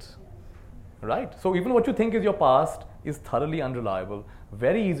manipulate. Right? So even what you think is your past is thoroughly unreliable,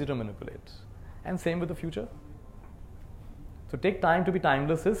 very easy to manipulate. And same with the future. So take time to be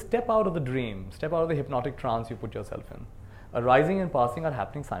timeless is step out of the dream, step out of the hypnotic trance you put yourself in. Arising and passing are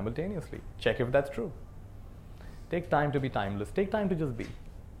happening simultaneously. Check if that's true. Take time to be timeless. Take time to just be.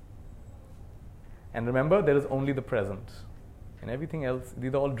 And remember, there is only the present. And everything else,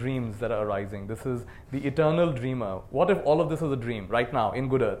 these are all dreams that are arising. This is the eternal dreamer. What if all of this is a dream right now in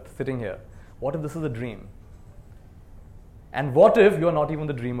good earth, sitting here? What if this is a dream? And what if you are not even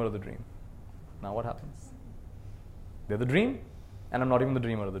the dreamer of the dream? Now what happens? They're the dream, and I'm not even the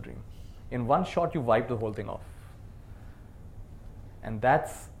dreamer of the dream. In one shot, you wipe the whole thing off. And that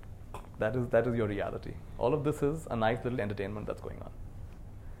is your reality. All of this is a nice little entertainment that's going on.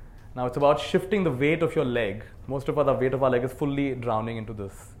 Now it's about shifting the weight of your leg. Most of us, the weight of our leg is fully drowning into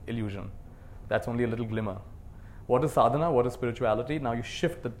this illusion. That's only a little glimmer. What is sadhana? What is spirituality? Now you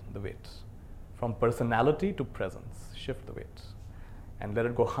shift the weight. From personality to presence. Shift the weight. And let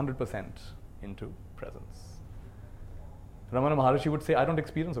it go 100% into presence. Ramana Maharshi would say, I don't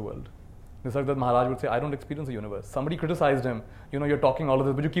experience the world. Nisargadatta Maharaj would say, I don't experience the universe. Somebody criticized him. You're talking all of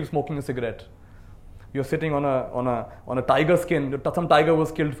this, but you keep smoking a cigarette. You're sitting on a tiger skin. Some tiger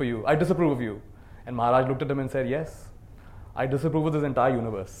was killed for you. I disapprove of you. And Maharaj looked at him and said, yes, I disapprove of this entire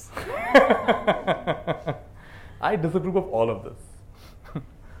universe. I disapprove of all of this.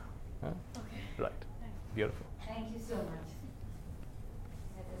 Right. Beautiful. Thank you so much.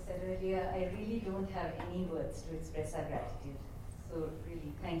 As I said earlier, I really don't have any words to express our gratitude. So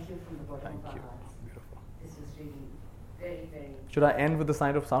really, thank you from the bottom of our hearts. Beautiful. This was really very, very... Should I end with the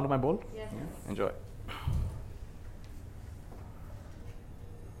sound of my bowl? Yes. Yeah. Enjoy.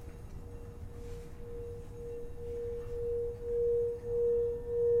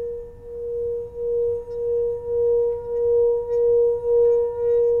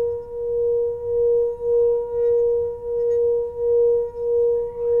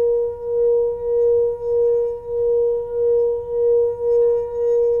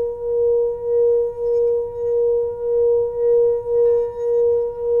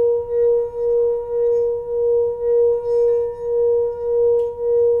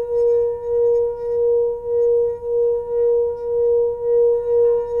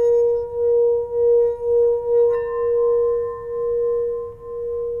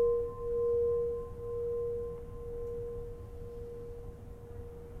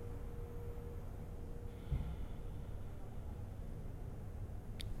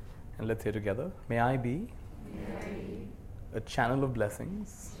 And let's say together, may I be a channel of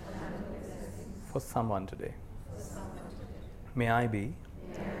blessings for someone today. May I be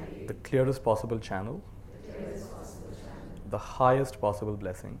the clearest possible channel, the highest possible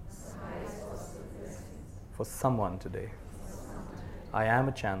blessings for someone today. I am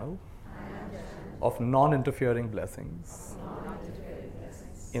a channel of non-interfering blessings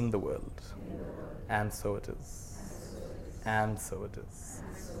in the world. And so it is. And so it is.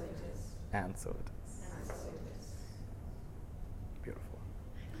 And so it is. Beautiful.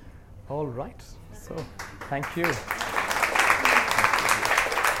 All right. So, thank you.